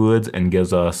the fluids and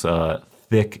gives us a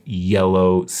thick,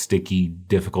 yellow, sticky,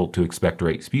 difficult to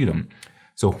expectorate sputum.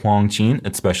 So Huang Qin,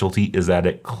 its specialty is that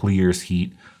it clears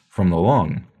heat from the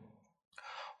lung.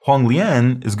 Huang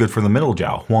Lian is good for the middle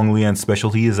jiao. Huang Lian's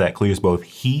specialty is that it clears both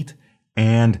heat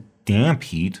and damp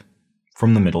heat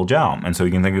from the middle jiao. And so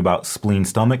you can think about spleen,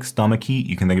 stomach heat.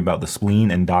 You can think about the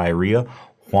spleen and diarrhea.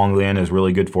 Huang Lian is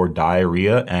really good for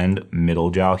diarrhea and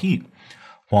middle jiao heat.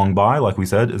 Huang Bai, like we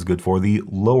said, is good for the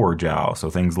lower jiao.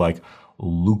 So things like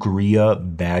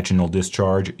leukorrhea, vaginal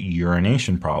discharge,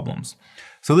 urination problems.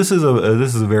 So this is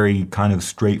a very kind of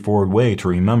straightforward way to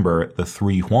remember the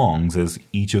three huangs, as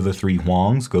each of the three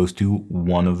huangs goes to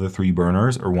one of the three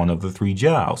burners or one of the three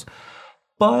jiaos.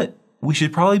 But we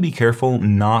should probably be careful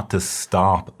not to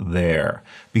stop there,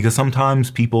 because sometimes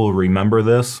people remember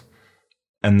this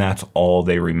and that's all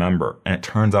they remember. And it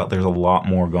turns out there's a lot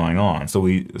more going on. So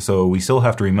we still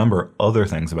have to remember other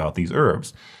things about these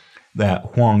herbs. That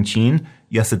Huang Qin,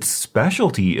 yes, its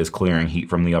specialty is clearing heat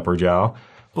from the upper jiao,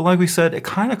 but like we said, it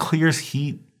kind of clears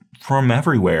heat from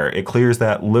everywhere. It clears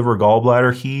that liver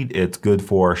gallbladder heat. It's good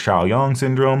for Shaoyang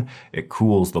syndrome. It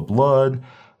cools the blood.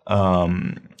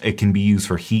 It can be used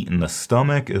for heat in the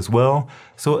stomach as well.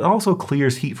 So it also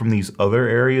clears heat from these other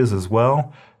areas as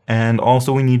well. And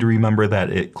also we need to remember that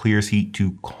it clears heat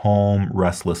to calm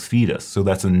restless fetus. So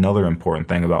that's another important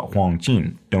thing about Huang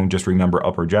Qin. Don't just remember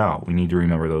upper jiao. We need to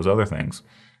remember those other things.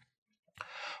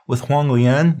 With Huang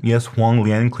Lian, yes, Huang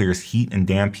Lian clears heat and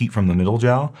damp heat from the middle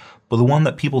jiao, but the one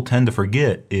that people tend to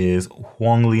forget is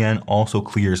Huang Lian also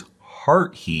clears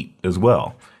heart heat as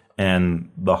well. And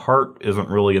the heart isn't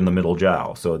really in the middle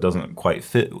jiao, so it doesn't quite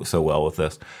fit so well with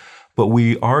this. But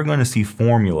we are going to see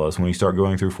formulas. When we start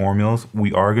going through formulas,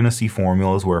 we are going to see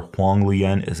formulas where Huang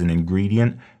Lian is an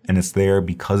ingredient, and it's there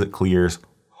because it clears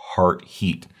heart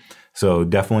heat. So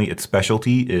definitely its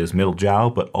specialty is middle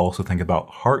jiao, but also think about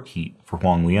heart heat for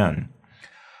Huang Lian.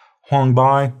 Huang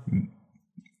Bai,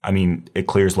 it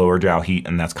clears lower jiao heat,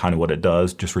 and that's kind of what it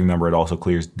does. Just remember it also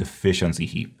clears deficiency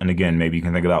heat. And again, maybe you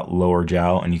can think about lower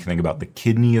jiao, and you can think about the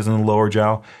kidney as in the lower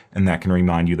jiao, and that can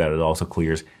remind you that it also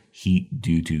clears heat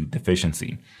due to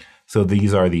deficiency. So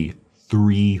these are the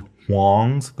three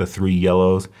huangs, the three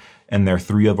yellows, and they're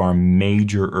three of our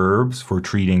major herbs for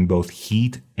treating both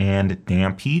heat and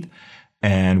damp heat.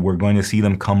 And we're going to see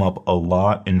them come up a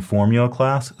lot in formula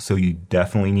class, so you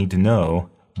definitely need to know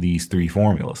these three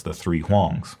formulas, the three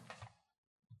huangs.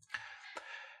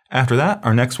 After that,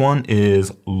 our next one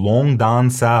is Long Dan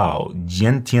Sao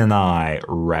Gentianai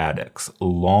Radix.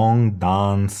 Long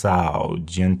Dan Sao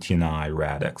Gentianai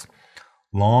Radix.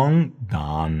 Long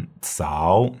Dan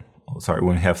Sao. Sorry,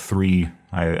 when we have three,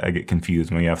 I get confused.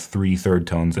 When we have three third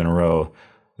tones in a row,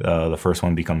 the first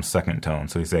one becomes second tone.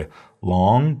 So we say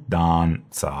Long Dan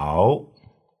Sao.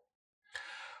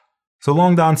 So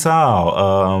Long Dan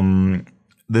Sao.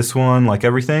 This one, like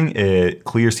everything, it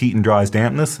clears heat and dries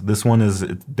dampness. This one is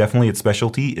definitely its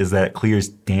specialty is that it clears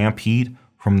damp heat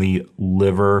from the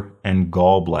liver and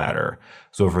gallbladder.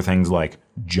 So for things like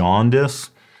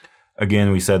jaundice,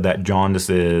 again, we said that jaundice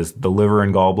is the liver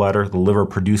and gallbladder. The liver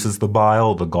produces the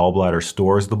bile. The gallbladder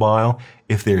stores the bile.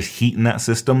 If there's heat in that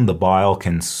system, the bile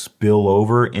can spill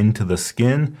over into the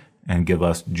skin and give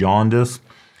us jaundice.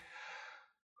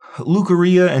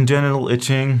 Leukorrhea and genital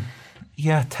itching.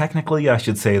 Yeah, technically I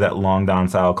should say that Long Dan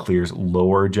Sao clears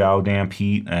lower jiao damp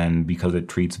heat, and because it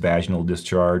treats vaginal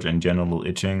discharge and genital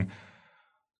itching.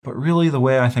 But really the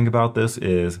way I think about this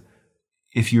is,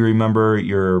 if you remember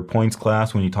your points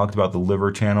class when you talked about the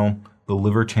liver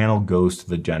channel goes to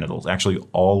the genitals. Actually,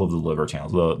 all of the liver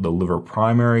channels, the liver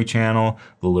primary channel,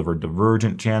 the liver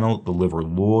divergent channel, the liver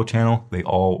lual channel, they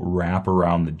all wrap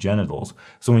around the genitals.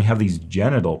 So when you have these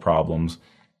genital problems,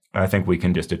 I think we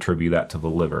can just attribute that to the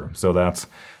liver. So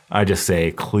I just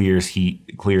say clears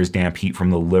damp heat from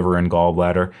the liver and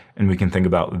gallbladder, and we can think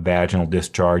about vaginal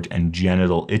discharge and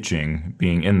genital itching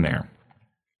being in there.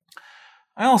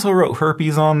 I also wrote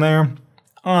herpes on there.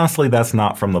 Honestly, that's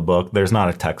not from the book. There's not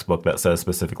a textbook that says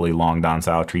specifically Long Don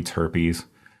Sao treats herpes.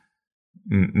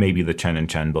 Maybe the Chen and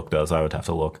Chen book does. I would have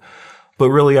to look. But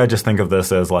really, I just think of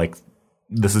this as like,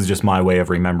 this is just my way of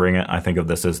remembering it. I think of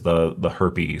this as the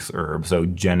herpes herb. So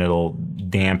genital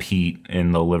damp heat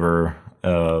in the liver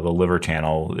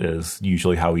channel is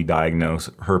usually how we diagnose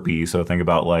herpes. So think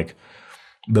about like,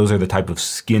 those are the type of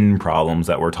skin problems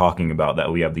that we're talking about,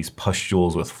 that we have these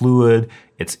pustules with fluid.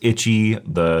 It's itchy.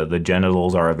 The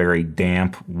genitals are a very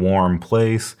damp, warm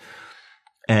place.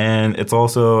 And it's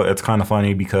kind of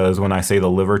funny because when I say the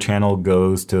liver channel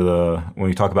goes to when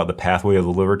we talk about the pathway of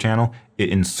the liver channel, it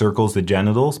encircles the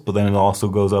genitals, but then it also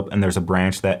goes up and there's a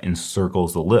branch that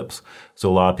encircles the lips. So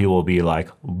a lot of people will be like,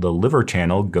 the liver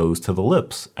channel goes to the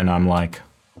lips. And I'm like,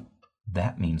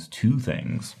 that means two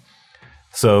things.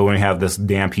 So when we have this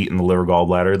damp heat in the liver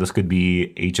gallbladder, this could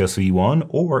be HSV1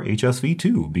 or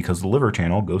HSV2 because the liver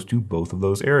channel goes to both of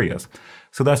those areas.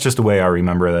 So that's just the way I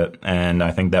remember that. And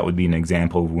I think that would be an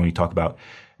example when we talk about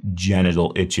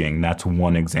genital itching. That's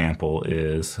one example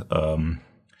is an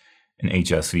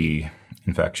HSV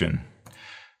infection.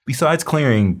 Besides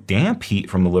clearing damp heat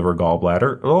from the liver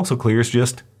gallbladder, it also clears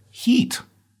just heat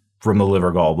from the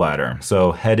liver gallbladder.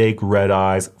 So headache, red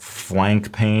eyes,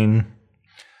 flank pain.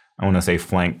 I want to say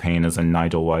flank pain is a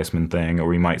Nigel Weissman thing, or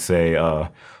we might say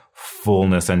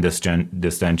fullness and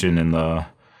distension in the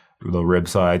rib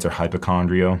sides or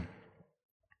hypochondria.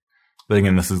 But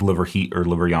again, this is liver heat or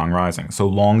liver yang rising. So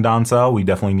Long Don Sao, we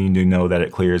definitely need to know that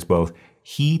it clears both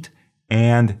heat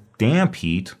and damp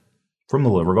heat from the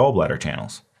liver gallbladder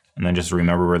channels. And then just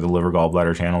remember where the liver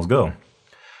gallbladder channels go.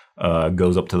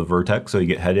 Goes up to the vertex, so you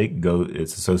get headache.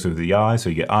 It's associated with the eye, so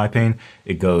you get eye pain.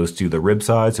 It goes to the rib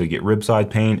side, so you get rib side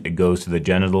pain. It goes to the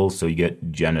genitals, so you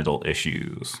get genital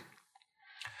issues.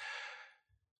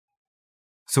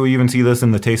 So we even see this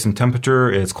in the taste and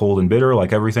temperature. It's cold and bitter,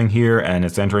 like everything here, and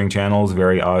its entering channels,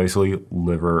 very obviously,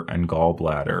 liver and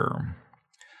gallbladder.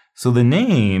 So the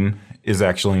name is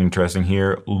actually interesting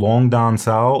here. Long Don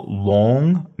Sao.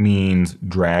 Long means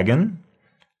dragon.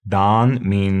 Don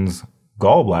means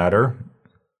gallbladder,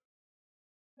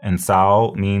 and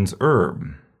Sao means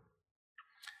herb.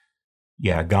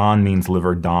 Yeah, Gan means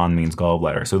liver, Don means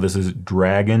gallbladder. So this is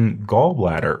dragon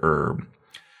gallbladder herb.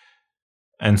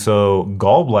 And so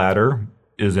gallbladder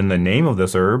is in the name of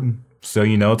this herb, so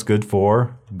you know it's good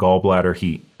for gallbladder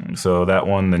heat. So that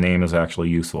one, the name is actually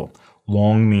useful.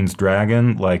 Long means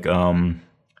dragon, like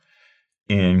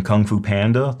in Kung Fu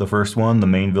Panda, the first one, the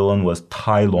main villain was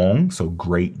Tai Long, so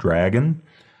great dragon.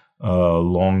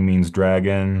 Long means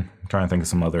dragon. I'm trying to think of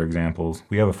some other examples.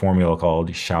 We have a formula called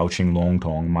Xiao Qing Long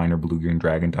Tong, minor blue-green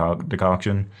dragon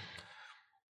decoction.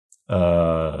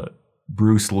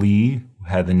 Bruce Lee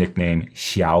had the nickname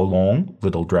Xiao Long,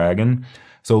 little dragon.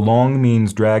 So Long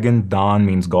means dragon, Don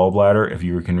means gallbladder. If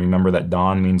you can remember that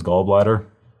Don means gallbladder,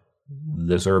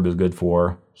 this herb is good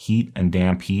for heat and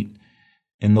damp heat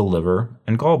in the liver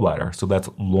and gallbladder. So that's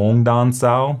Long Don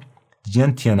Sao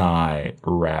gentianai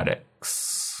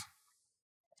radix.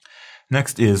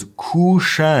 Next is Ku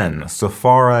Shen,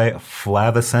 Safari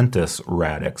flavicentus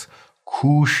radix.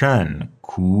 Ku Shen,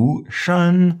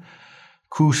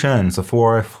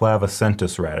 Safari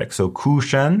flavicentus radix. So Ku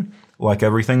Shen, like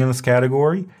everything in this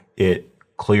category, it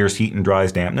clears heat and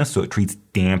dries dampness, so it treats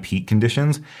damp heat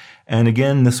conditions. And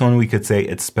again, this one we could say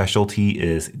its specialty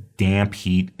is damp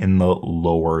heat in the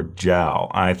lower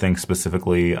jowl. I think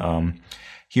specifically,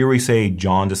 here we say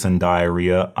jaundice and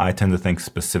diarrhea. I tend to think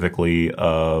specifically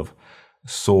of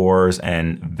sores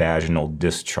and vaginal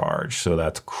discharge. So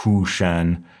that's Ku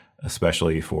Shen,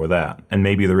 especially for that. And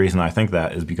maybe the reason I think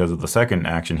that is because of the second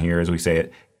action here, as we say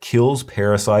it kills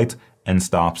parasites and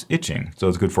stops itching. So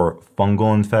it's good for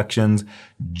fungal infections,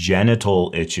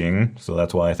 genital itching. So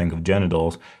that's why I think of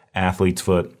genitals. Athlete's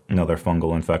foot, another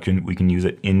fungal infection. We can use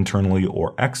it internally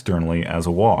or externally as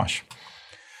a wash.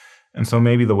 And so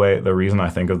maybe the reason I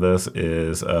think of this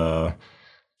is,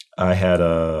 I had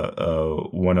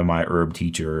one of my herb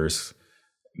teachers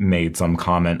made some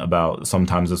comment about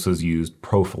sometimes this was used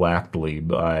prophylactically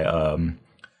by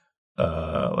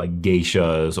like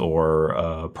geishas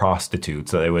or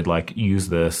prostitutes. They would like use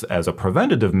this as a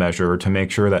preventative measure to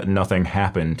make sure that nothing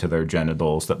happened to their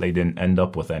genitals, that they didn't end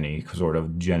up with any sort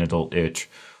of genital itch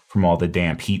from all the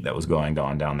damp heat that was going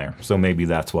on down there. So maybe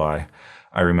that's why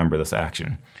I remember this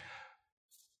action.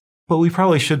 But we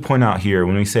probably should point out here,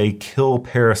 when we say kill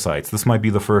parasites, this might be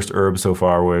the first herb so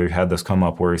far where we've had this come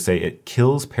up, where we say it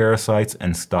kills parasites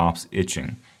and stops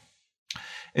itching.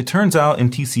 It turns out in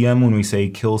TCM, when we say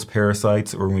kills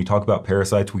parasites, or when we talk about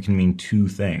parasites, we can mean two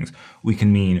things. We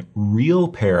can mean real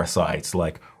parasites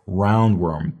like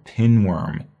roundworm,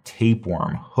 pinworm,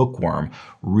 tapeworm, hookworm,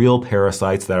 real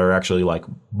parasites that are actually like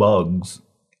bugs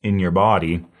in your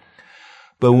body.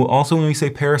 But also when we say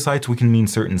parasites, we can mean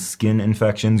certain skin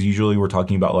infections. Usually we're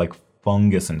talking about like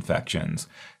fungus infections.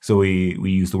 So we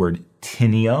use the word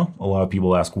tinea. A lot of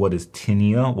people ask, what is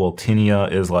tinea? Well,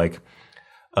 tinea is like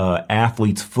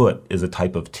athlete's foot is a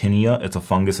type of tinea. It's a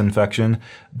fungus infection,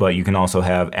 but you can also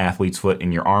have athlete's foot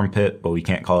in your armpit, but we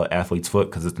can't call it athlete's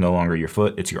foot because it's no longer your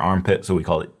foot, it's your armpit, so we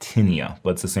call it tinea, but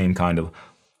it's the same kind of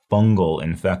fungal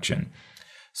infection.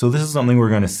 So this is something we're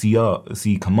going to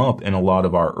see come up in a lot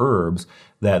of our herbs,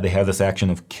 that they have this action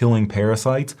of killing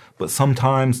parasites, but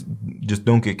sometimes, just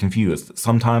don't get confused.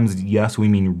 Sometimes, yes, we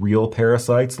mean real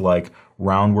parasites like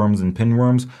roundworms and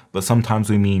pinworms, but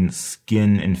sometimes we mean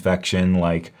skin infection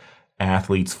like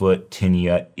athlete's foot,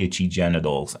 tinea, itchy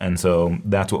genitals. And so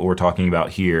that's what we're talking about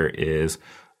here is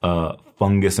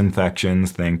fungus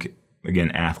infections. Think, again,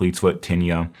 athlete's foot,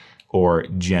 tinea, or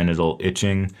genital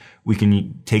itching. We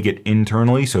can take it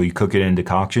internally, so you cook it in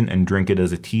decoction and drink it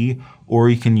as a tea, or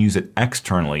you can use it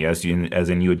externally, as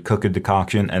in you would cook a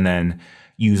decoction and then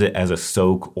use it as a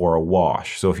soak or a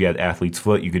wash. So if you had athlete's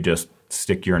foot, you could just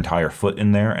stick your entire foot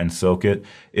in there and soak it.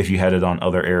 If you had it on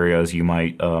other areas, you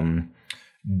might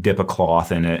dip a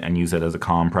cloth in it and use it as a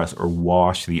compress or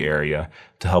wash the area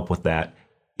to help with that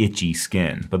itchy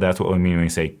skin. But that's what we mean when we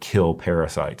say kill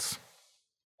parasites.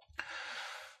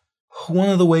 One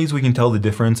of the ways we can tell the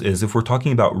difference is if we're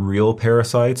talking about real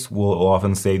parasites, we'll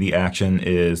often say the action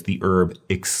is the herb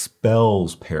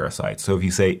expels parasites. So if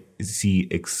you see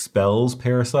expels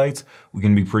parasites, we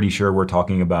can be pretty sure we're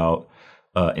talking about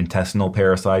intestinal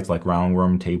parasites like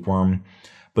roundworm, tapeworm.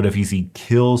 But if you see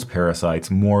kills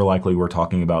parasites, more likely we're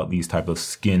talking about these type of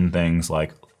skin things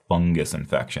like fungus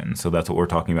infections. So that's what we're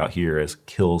talking about here is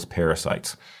kills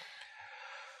parasites.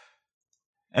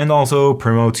 And also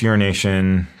promotes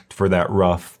urination for that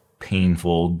rough,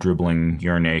 painful, dribbling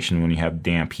urination when you have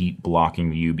damp heat blocking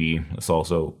the UB. This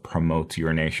also promotes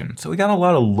urination. So we got a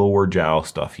lot of lower jiao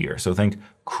stuff here. So think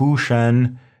Ku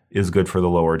Shen is good for the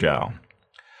lower jiao.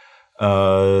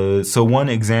 So one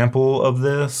example of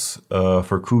this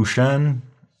for Ku Shen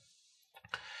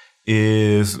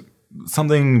is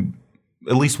something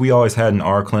at least we always had in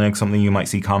our clinic, something you might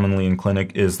see commonly in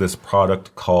clinic is this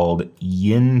product called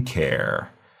Yin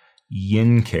Care.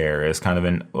 Yin Care is kind of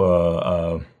an,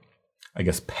 I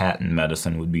guess patent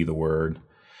medicine would be the word.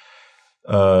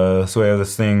 So we have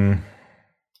this thing,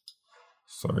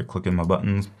 sorry, clicking my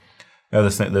buttons. I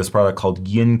have this product called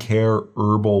Yin Care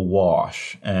Herbal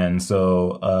Wash. And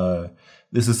so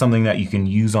this is something that you can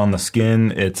use on the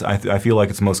skin. I feel like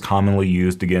it's most commonly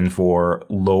used, again, for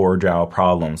lower jiao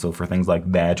problems. So for things like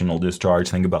vaginal discharge,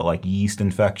 think about like yeast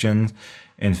infections.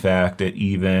 In fact, I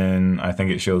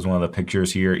think it shows one of the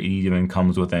pictures here, it even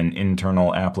comes with an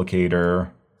internal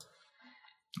applicator.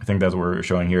 I think that's what we're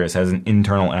showing here. It has an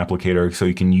internal applicator, so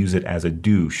you can use it as a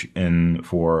douche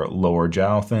for lower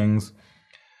jiao things.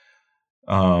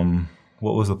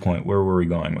 What was the point? Where were we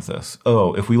going with this?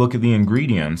 Oh, if we look at the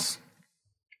ingredients,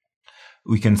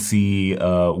 we can see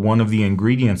one of the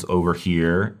ingredients over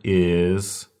here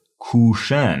is Ku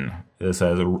Shen. It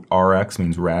says RX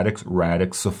means radix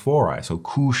sephori. So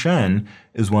Ku Shen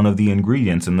is one of the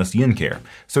ingredients in this Yin Care.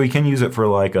 So you can use it for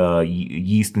like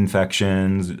yeast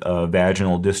infections,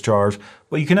 vaginal discharge,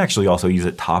 but you can actually also use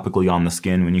it topically on the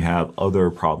skin when you have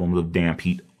other problems of damp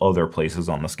heat other places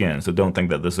on the skin. So don't think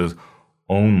that this is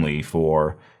only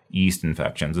for yeast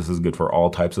infections. This is good for all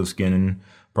types of skin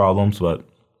problems, but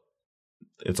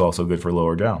it's also good for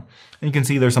lower jiao. And you can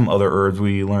see there's some other herbs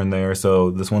we learned there.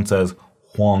 So this one says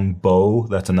Huang Bo,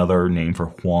 that's another name for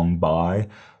Huang Bai.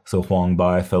 So Huang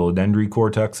Bai philodendry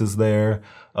cortex is there.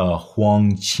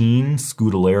 Huang Qin,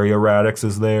 Scutellaria radix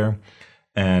is there.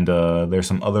 And there's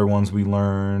some other ones we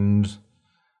learned.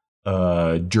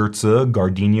 Jurtza,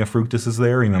 Gardenia fructus is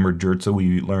there. Remember Jurtza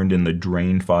we learned in the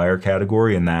drain fire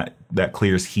category, and that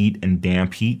clears heat and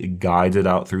damp heat. It guides it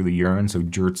out through the urine. So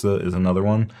Jurtza is another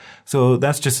one. So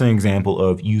that's just an example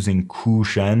of using Ku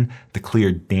Shen to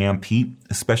clear damp heat,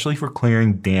 especially for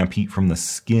clearing damp heat from the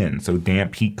skin. So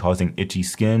damp heat causing itchy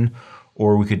skin,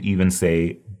 or we could even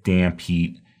say damp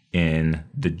heat in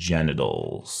the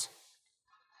genitals.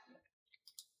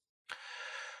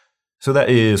 So that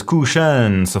is Ku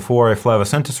Shen, Sephora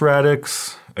flavicentus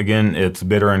radix. Again, it's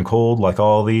bitter and cold like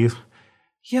all of these.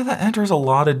 Yeah, that enters a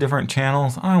lot of different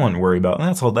channels. I wouldn't worry about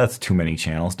that. That's too many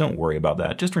channels. Don't worry about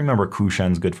that. Just remember ku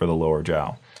shen's good for the lower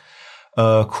jiao.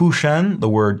 Ku shen, the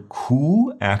word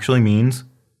ku actually means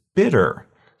bitter.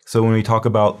 So when we talk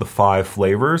about the 5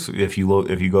 flavors, if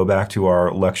you go back to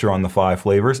our lecture on the 5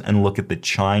 flavors and look at the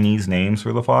Chinese names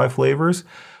for the 5 flavors,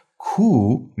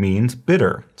 ku means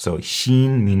bitter. So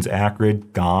xin means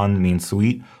acrid, gan means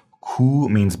sweet, ku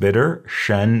means bitter,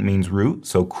 shen means root.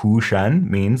 So ku shen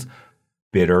means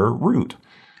bitter root.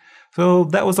 So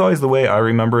that was always the way I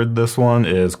remembered this one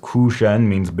is ku shen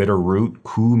means bitter root,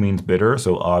 ku means bitter.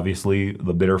 So obviously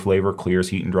the bitter flavor clears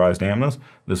heat and dries dampness.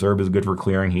 This herb is good for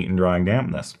clearing heat and drying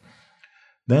dampness.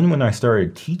 Then when I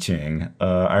started teaching,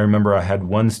 I remember I had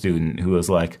one student who was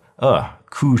like,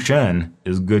 ku shen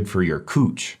is good for your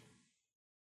cooch.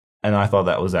 And I thought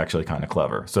that was actually kind of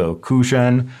clever. So ku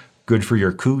shen, good for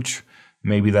your cooch.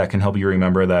 Maybe that can help you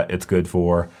remember that it's good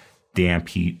for damp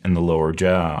heat in the lower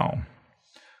jiao.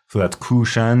 So that's ku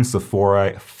shen,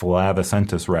 Sephora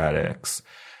flavicentus radix.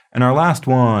 And our last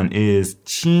one is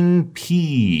qin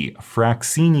pi,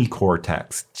 Fraxini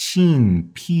cortex.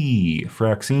 Qin pi,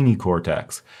 Fraxini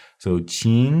cortex. So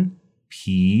qin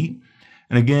pi.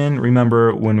 And again,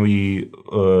 remember when we,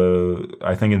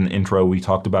 I think in the intro, we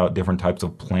talked about different types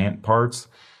of plant parts.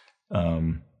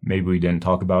 Maybe we didn't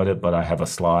talk about it, but I have a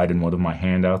slide in one of my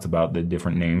handouts about the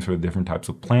different names for the different types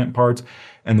of plant parts.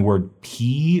 And the word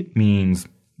pi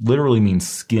literally means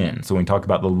skin. So when we talk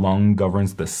about the lung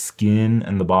governs the skin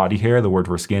and the body hair, the word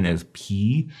for skin is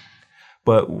pi.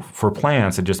 But for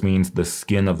plants, it just means the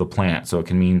skin of the plant. So it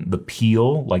can mean the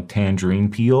peel, like tangerine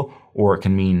peel, or it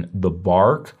can mean the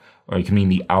bark, or it can mean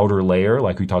the outer layer,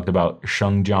 like we talked about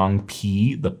shengjiang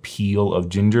pi, the peel of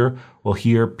ginger. Well,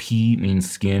 here pi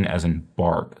means skin as in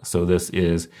bark. So this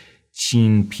is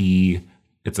qin pi.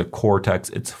 It's a cortex.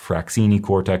 It's Fraxini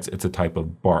cortex. It's a type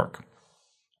of bark.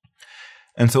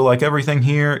 And so like everything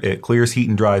here, it clears heat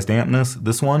and dries dampness.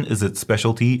 This one is its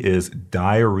specialty is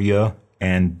diarrhea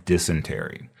and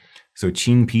dysentery. So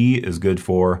qin pi is good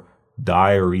for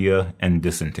diarrhea and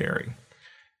dysentery.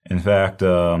 In fact,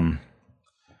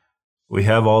 we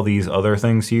have all these other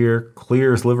things here.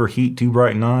 Clears liver heat, too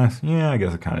bright in eyes. Yeah, I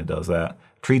guess it kind of does that.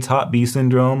 Treats hot bee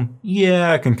syndrome.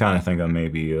 Yeah, I can kind of think of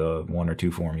maybe 1 or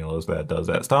 2 formulas that does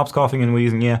that. Stops coughing and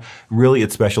wheezing. Yeah, really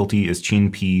its specialty is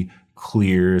qin pi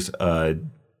clears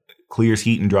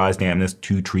heat and dries dampness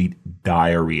to treat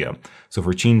diarrhea. So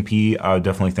for qin pi, I would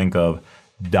definitely think of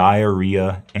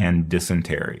diarrhea and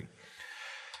dysentery.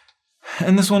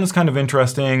 And this one is kind of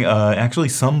interesting. Actually,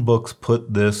 some books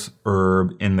put this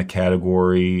herb in the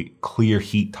category clear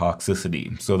heat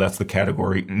toxicity. So that's the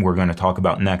category we're going to talk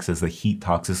about next is the heat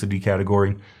toxicity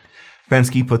category.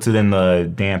 Fensky puts it in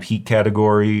the damp heat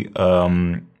category.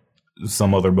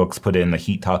 Some other books put it in the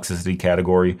heat toxicity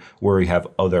category where we have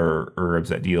other herbs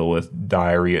that deal with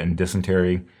diarrhea and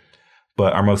dysentery.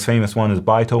 But our most famous one is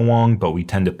Baito Wong, but we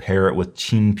tend to pair it with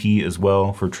qin pi as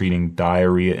well for treating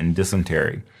diarrhea and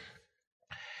dysentery.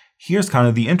 Here's kind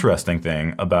of the interesting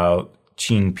thing about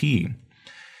qin pi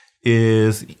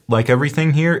is like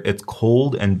everything here, it's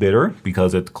cold and bitter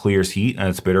because it clears heat, and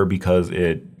it's bitter because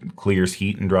it clears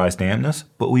heat and dries dampness.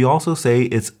 But we also say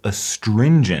it's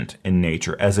astringent in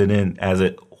nature as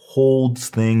it holds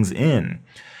things in.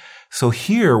 So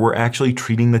here we're actually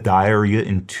treating the diarrhea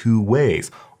in 2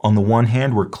 ways. On the one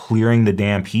hand, we're clearing the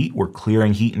damp heat, we're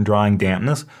clearing heat and drying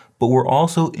dampness, but we're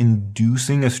also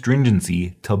inducing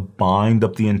astringency to bind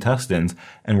up the intestines,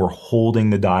 and we're holding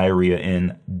the diarrhea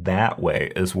in that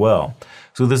way as well.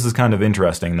 So this is kind of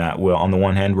interesting that, well, on the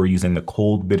one hand, we're using the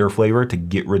cold, bitter flavor to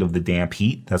get rid of the damp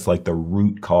heat. That's like the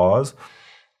root cause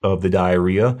of the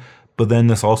diarrhea. But then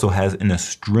this also has an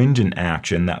astringent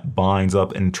action that binds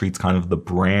up and treats kind of the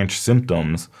branch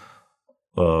symptoms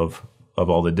of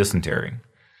all the dysentery.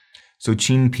 So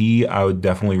qin pi, I would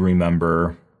definitely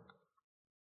remember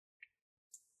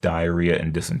diarrhea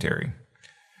and dysentery.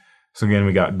 So again,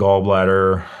 we got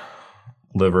gallbladder,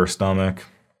 liver, stomach.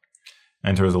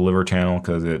 Enters the liver channel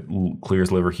because it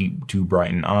clears liver heat to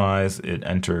brighten eyes. It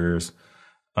enters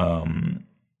the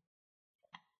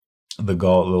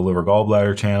liver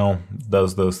gallbladder channel,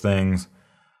 does those things.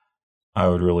 I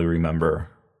would really remember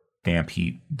damp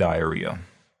heat, diarrhea,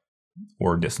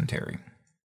 or dysentery.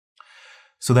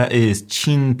 So that is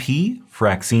qin pi,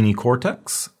 Fraxini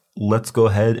cortex. Let's go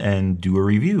ahead and do a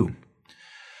review.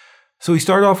 So we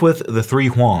start off with the 3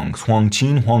 huangs, Huang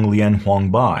Qin, Huang Lian, Huang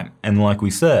Bai. And like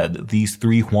we said, these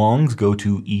 3 huangs go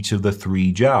to each of the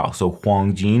 3 jiao. So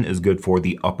Huang Jin is good for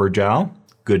the upper jiao,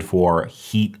 good for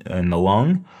heat in the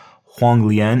lung.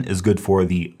 Huanglian is good for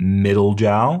the middle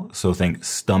jiao. So think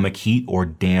stomach heat or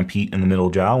damp heat in the middle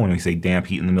jiao. When we say damp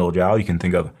heat in the middle jiao, you can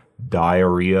think of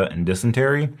diarrhea and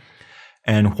dysentery.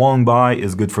 And Huangbai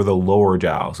is good for the lower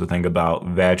jiao. So think about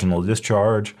vaginal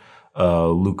discharge,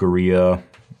 leukorrhea.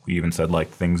 We even said like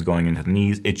things going into the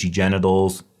knees, itchy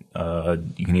genitals.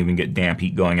 You can even get damp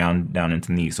heat going down into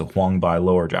the knees. So Huangbai,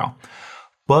 lower jiao.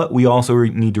 But we also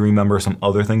need to remember some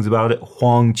other things about it.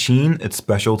 Huangqin, its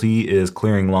specialty is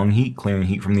clearing lung heat, clearing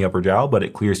heat from the upper jiao, but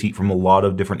it clears heat from a lot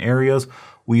of different areas.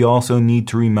 We also need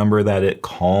to remember that it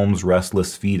calms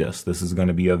restless fetus. This is going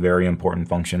to be a very important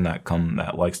function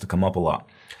that likes to come up a lot.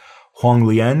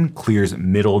 Huanglian clears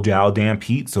middle jiao damp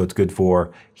heat, so it's good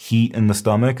for heat in the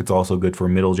stomach. It's also good for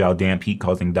middle jiao damp heat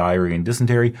causing diarrhea and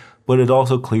dysentery, but it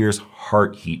also clears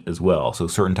heart heat as well. So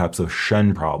certain types of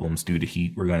Shen problems due to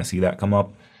heat, we're going to see that come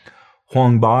up.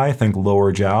 Huangbai, think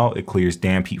lower jiao. It clears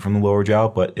damp heat from the lower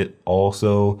jiao, but it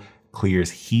also clears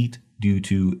heat due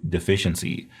to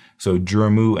deficiency. So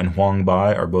Zhimu and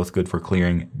Huangbai are both good for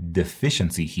clearing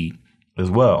deficiency heat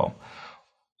as well.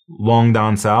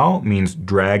 Longdan Sao means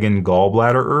dragon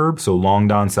gallbladder herb. So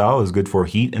Longdan Sao is good for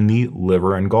heat in the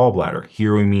liver and gallbladder.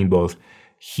 Here we mean both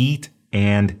heat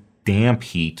and damp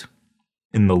heat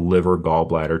in the liver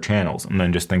gallbladder channels. And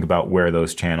then just think about where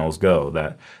those channels go.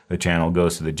 That the channel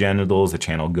goes to the genitals, the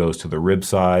channel goes to the rib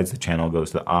sides, the channel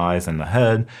goes to the eyes and the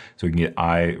head. So we can get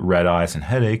red eyes and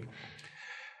headache.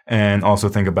 And also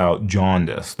think about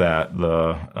jaundice, that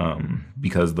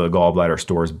because the gallbladder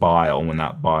stores bile, when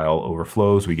that bile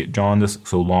overflows, we get jaundice.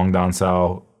 So Longdan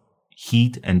Sao,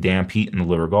 heat and damp heat in the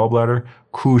liver gallbladder.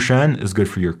 Kushen is good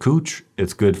for your cooch.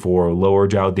 It's good for lower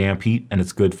jiao damp heat, and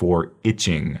it's good for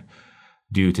itching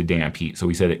due to damp heat. So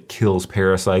we said it kills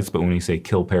parasites, but when we say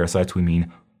kill parasites, we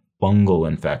mean fungal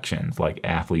infections like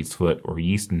athlete's foot or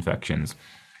yeast infections.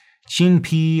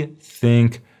 Qinpi,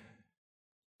 think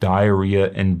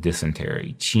diarrhea and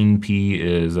dysentery. Qinpi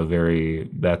is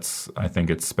I think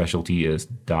its specialty is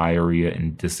diarrhea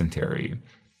and dysentery.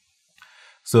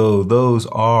 So those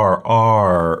are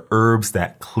our herbs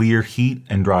that clear heat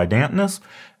and dry dampness.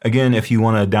 Again, if you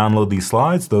want to download these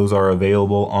slides, those are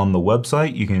available on the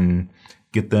website. You can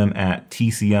get them at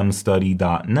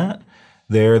tcmstudy.net.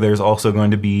 There's also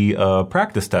going to be a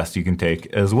practice test you can take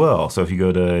as well. So if you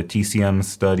go to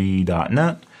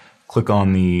tcmstudy.net, click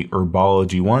on the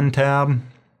Herbology 1 tab.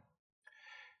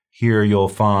 Here you'll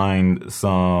find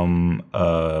there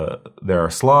are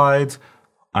slides.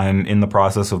 I'm in the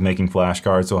process of making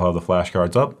flashcards, so I'll have the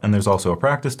flashcards up. And there's also a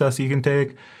practice test you can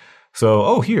take.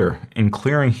 So, here, in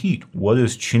clearing heat, what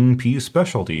is Qinpi's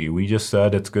specialty? We just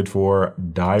said it's good for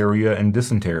diarrhea and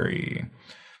dysentery.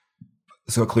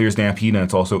 So it clears damp heat, and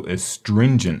it's also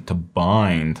astringent to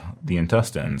bind the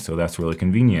intestines. So that's really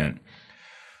convenient.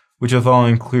 Which of the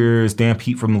following clears damp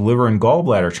heat from the liver and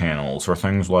gallbladder channels for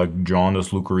things like jaundice,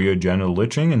 leukorrhea, genital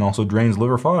itching, and also drains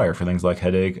liver fire for things like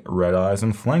headache, red eyes,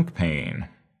 and flank pain?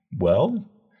 Well,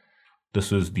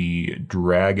 this is the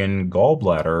dragon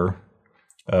gallbladder.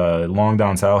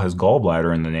 Longdan Sao has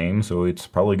gallbladder in the name, so it's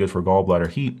probably good for gallbladder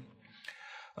heat.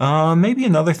 Maybe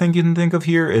another thing you can think of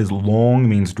here is long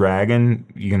means dragon.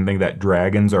 You can think that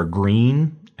dragons are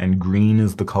green, and green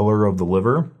is the color of the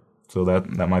liver. So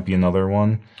that might be another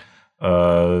one.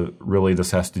 Really,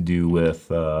 this has to do with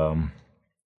when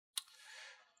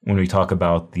we talk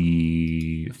about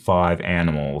the 5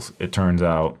 animals. It turns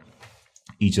out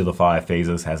each of the 5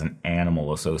 phases has an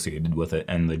animal associated with it,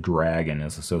 and the dragon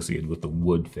is associated with the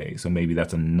wood phase. So maybe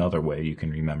that's another way you can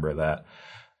remember that.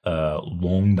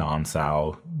 Longdan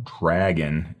Sao,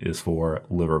 dragon, is for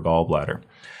liver gallbladder.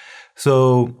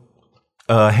 So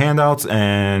handouts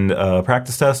and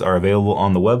practice tests are available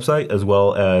on the website, as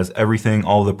well as everything.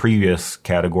 All the previous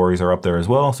categories are up there as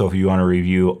well. So if you want to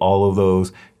review all of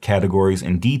those categories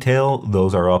in detail,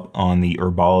 those are up on the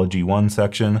Herbology 1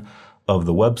 section of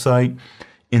the website.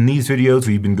 In these videos,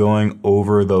 we've been going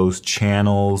over those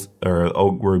channels,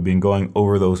 we've been going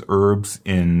over those herbs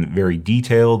in very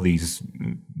detail. These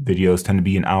videos tend to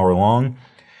be an hour long.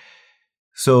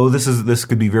 So this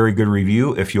could be very good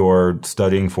review if you're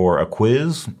studying for a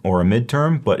quiz or a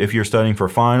midterm. But if you're studying for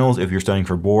finals, if you're studying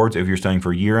for boards, if you're studying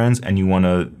for year ends, and you want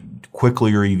to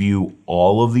quickly review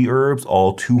all of the herbs,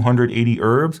 all 280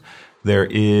 herbs, there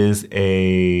is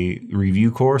a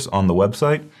review course on the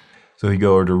website. So if you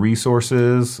go to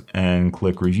resources and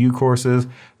click review courses,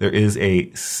 there is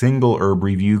a single herb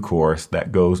review course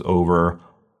that goes over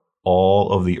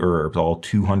all of the herbs, all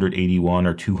 281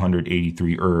 or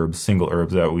 283 herbs, single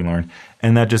herbs that we learned.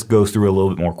 And that just goes through a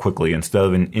little bit more quickly. Instead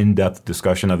of an in-depth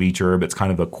discussion of each herb, it's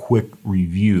kind of a quick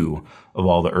review of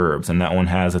all the herbs. And that one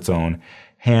has its own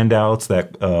handouts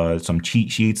some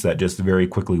cheat sheets that just very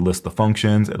quickly list the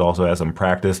functions. It also has some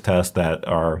practice tests that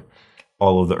are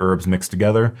all of the herbs mixed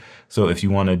together. So if you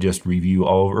want to just review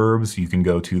all of herbs, you can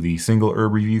go to the single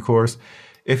herb review course.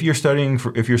 If you're studying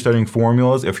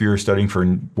formulas, if you're studying for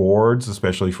boards,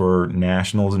 especially for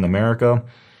nationals in America,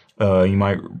 you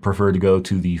might prefer to go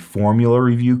to the formula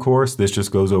review course. This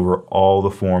just goes over all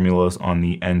the formulas on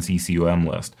the NCCOM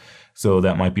list. So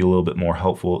that might be a little bit more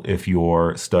helpful if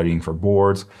you're studying for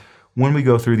boards. When we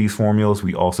go through these formulas,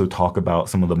 we also talk about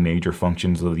some of the major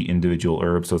functions of the individual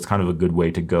herbs. So it's kind of a good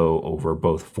way to go over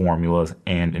both formulas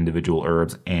and individual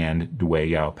herbs and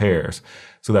Dui-Yao pairs.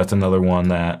 So that's another one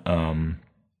that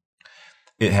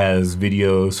it has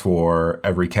videos for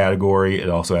every category. It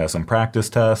also has some practice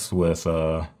tests with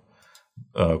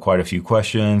quite a few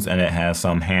questions, and it has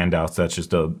some handouts. That's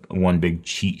just one big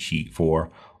cheat sheet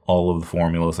for all of the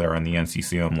formulas that are on the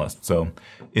NCCOM list. So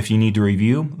if you need to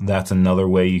review, that's another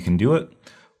way you can do it.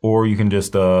 Or you can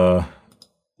just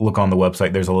look on the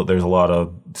website. There's a lot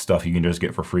of stuff you can just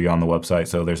get for free on the website.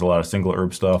 So there's a lot of single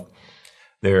herb stuff.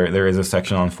 There is a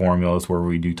section on formulas where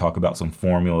we do talk about some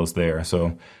formulas there.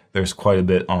 So there's quite a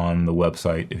bit on the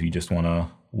website if you just want to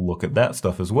look at that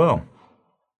stuff as well.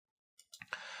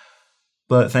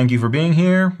 But thank you for being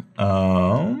here.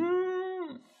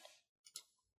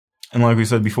 And like we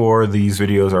said before, these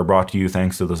videos are brought to you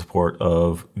thanks to the support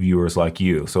of viewers like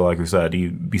you. So like we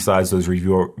said, besides those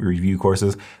review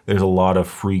courses, there's a lot of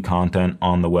free content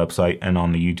on the website and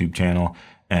on the YouTube channel.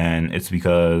 And it's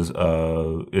because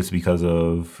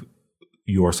of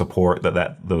your support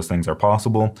that those things are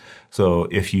possible. So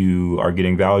if you are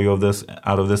getting value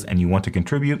out of this and you want to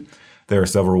contribute, there are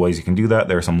several ways you can do that.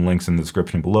 There are some links in the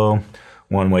description below.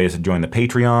 One way is to join the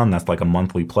Patreon. That's like a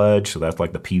monthly pledge. So that's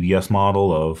like the PBS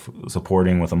model of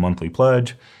supporting with a monthly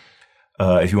pledge.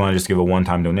 If you want to just give a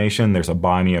one-time donation, there's a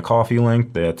Buy Me a Coffee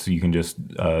link that you can just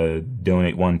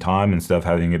donate one time instead of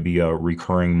having it be a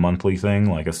recurring monthly thing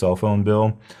like a cell phone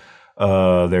bill.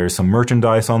 There's some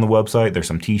merchandise on the website. There's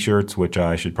some t-shirts, which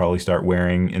I should probably start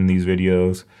wearing in these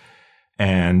videos.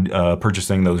 And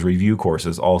purchasing those review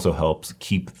courses also helps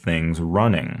keep things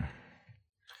running.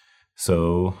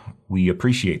 So we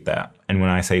appreciate that. And when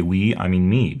I say we, I mean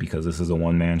me, because this is a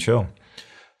one-man show.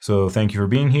 So thank you for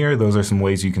being here. Those are some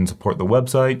ways you can support the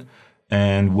website.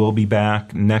 And we'll be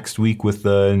back next week with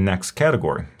the next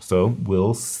category. So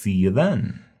we'll see you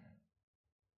then.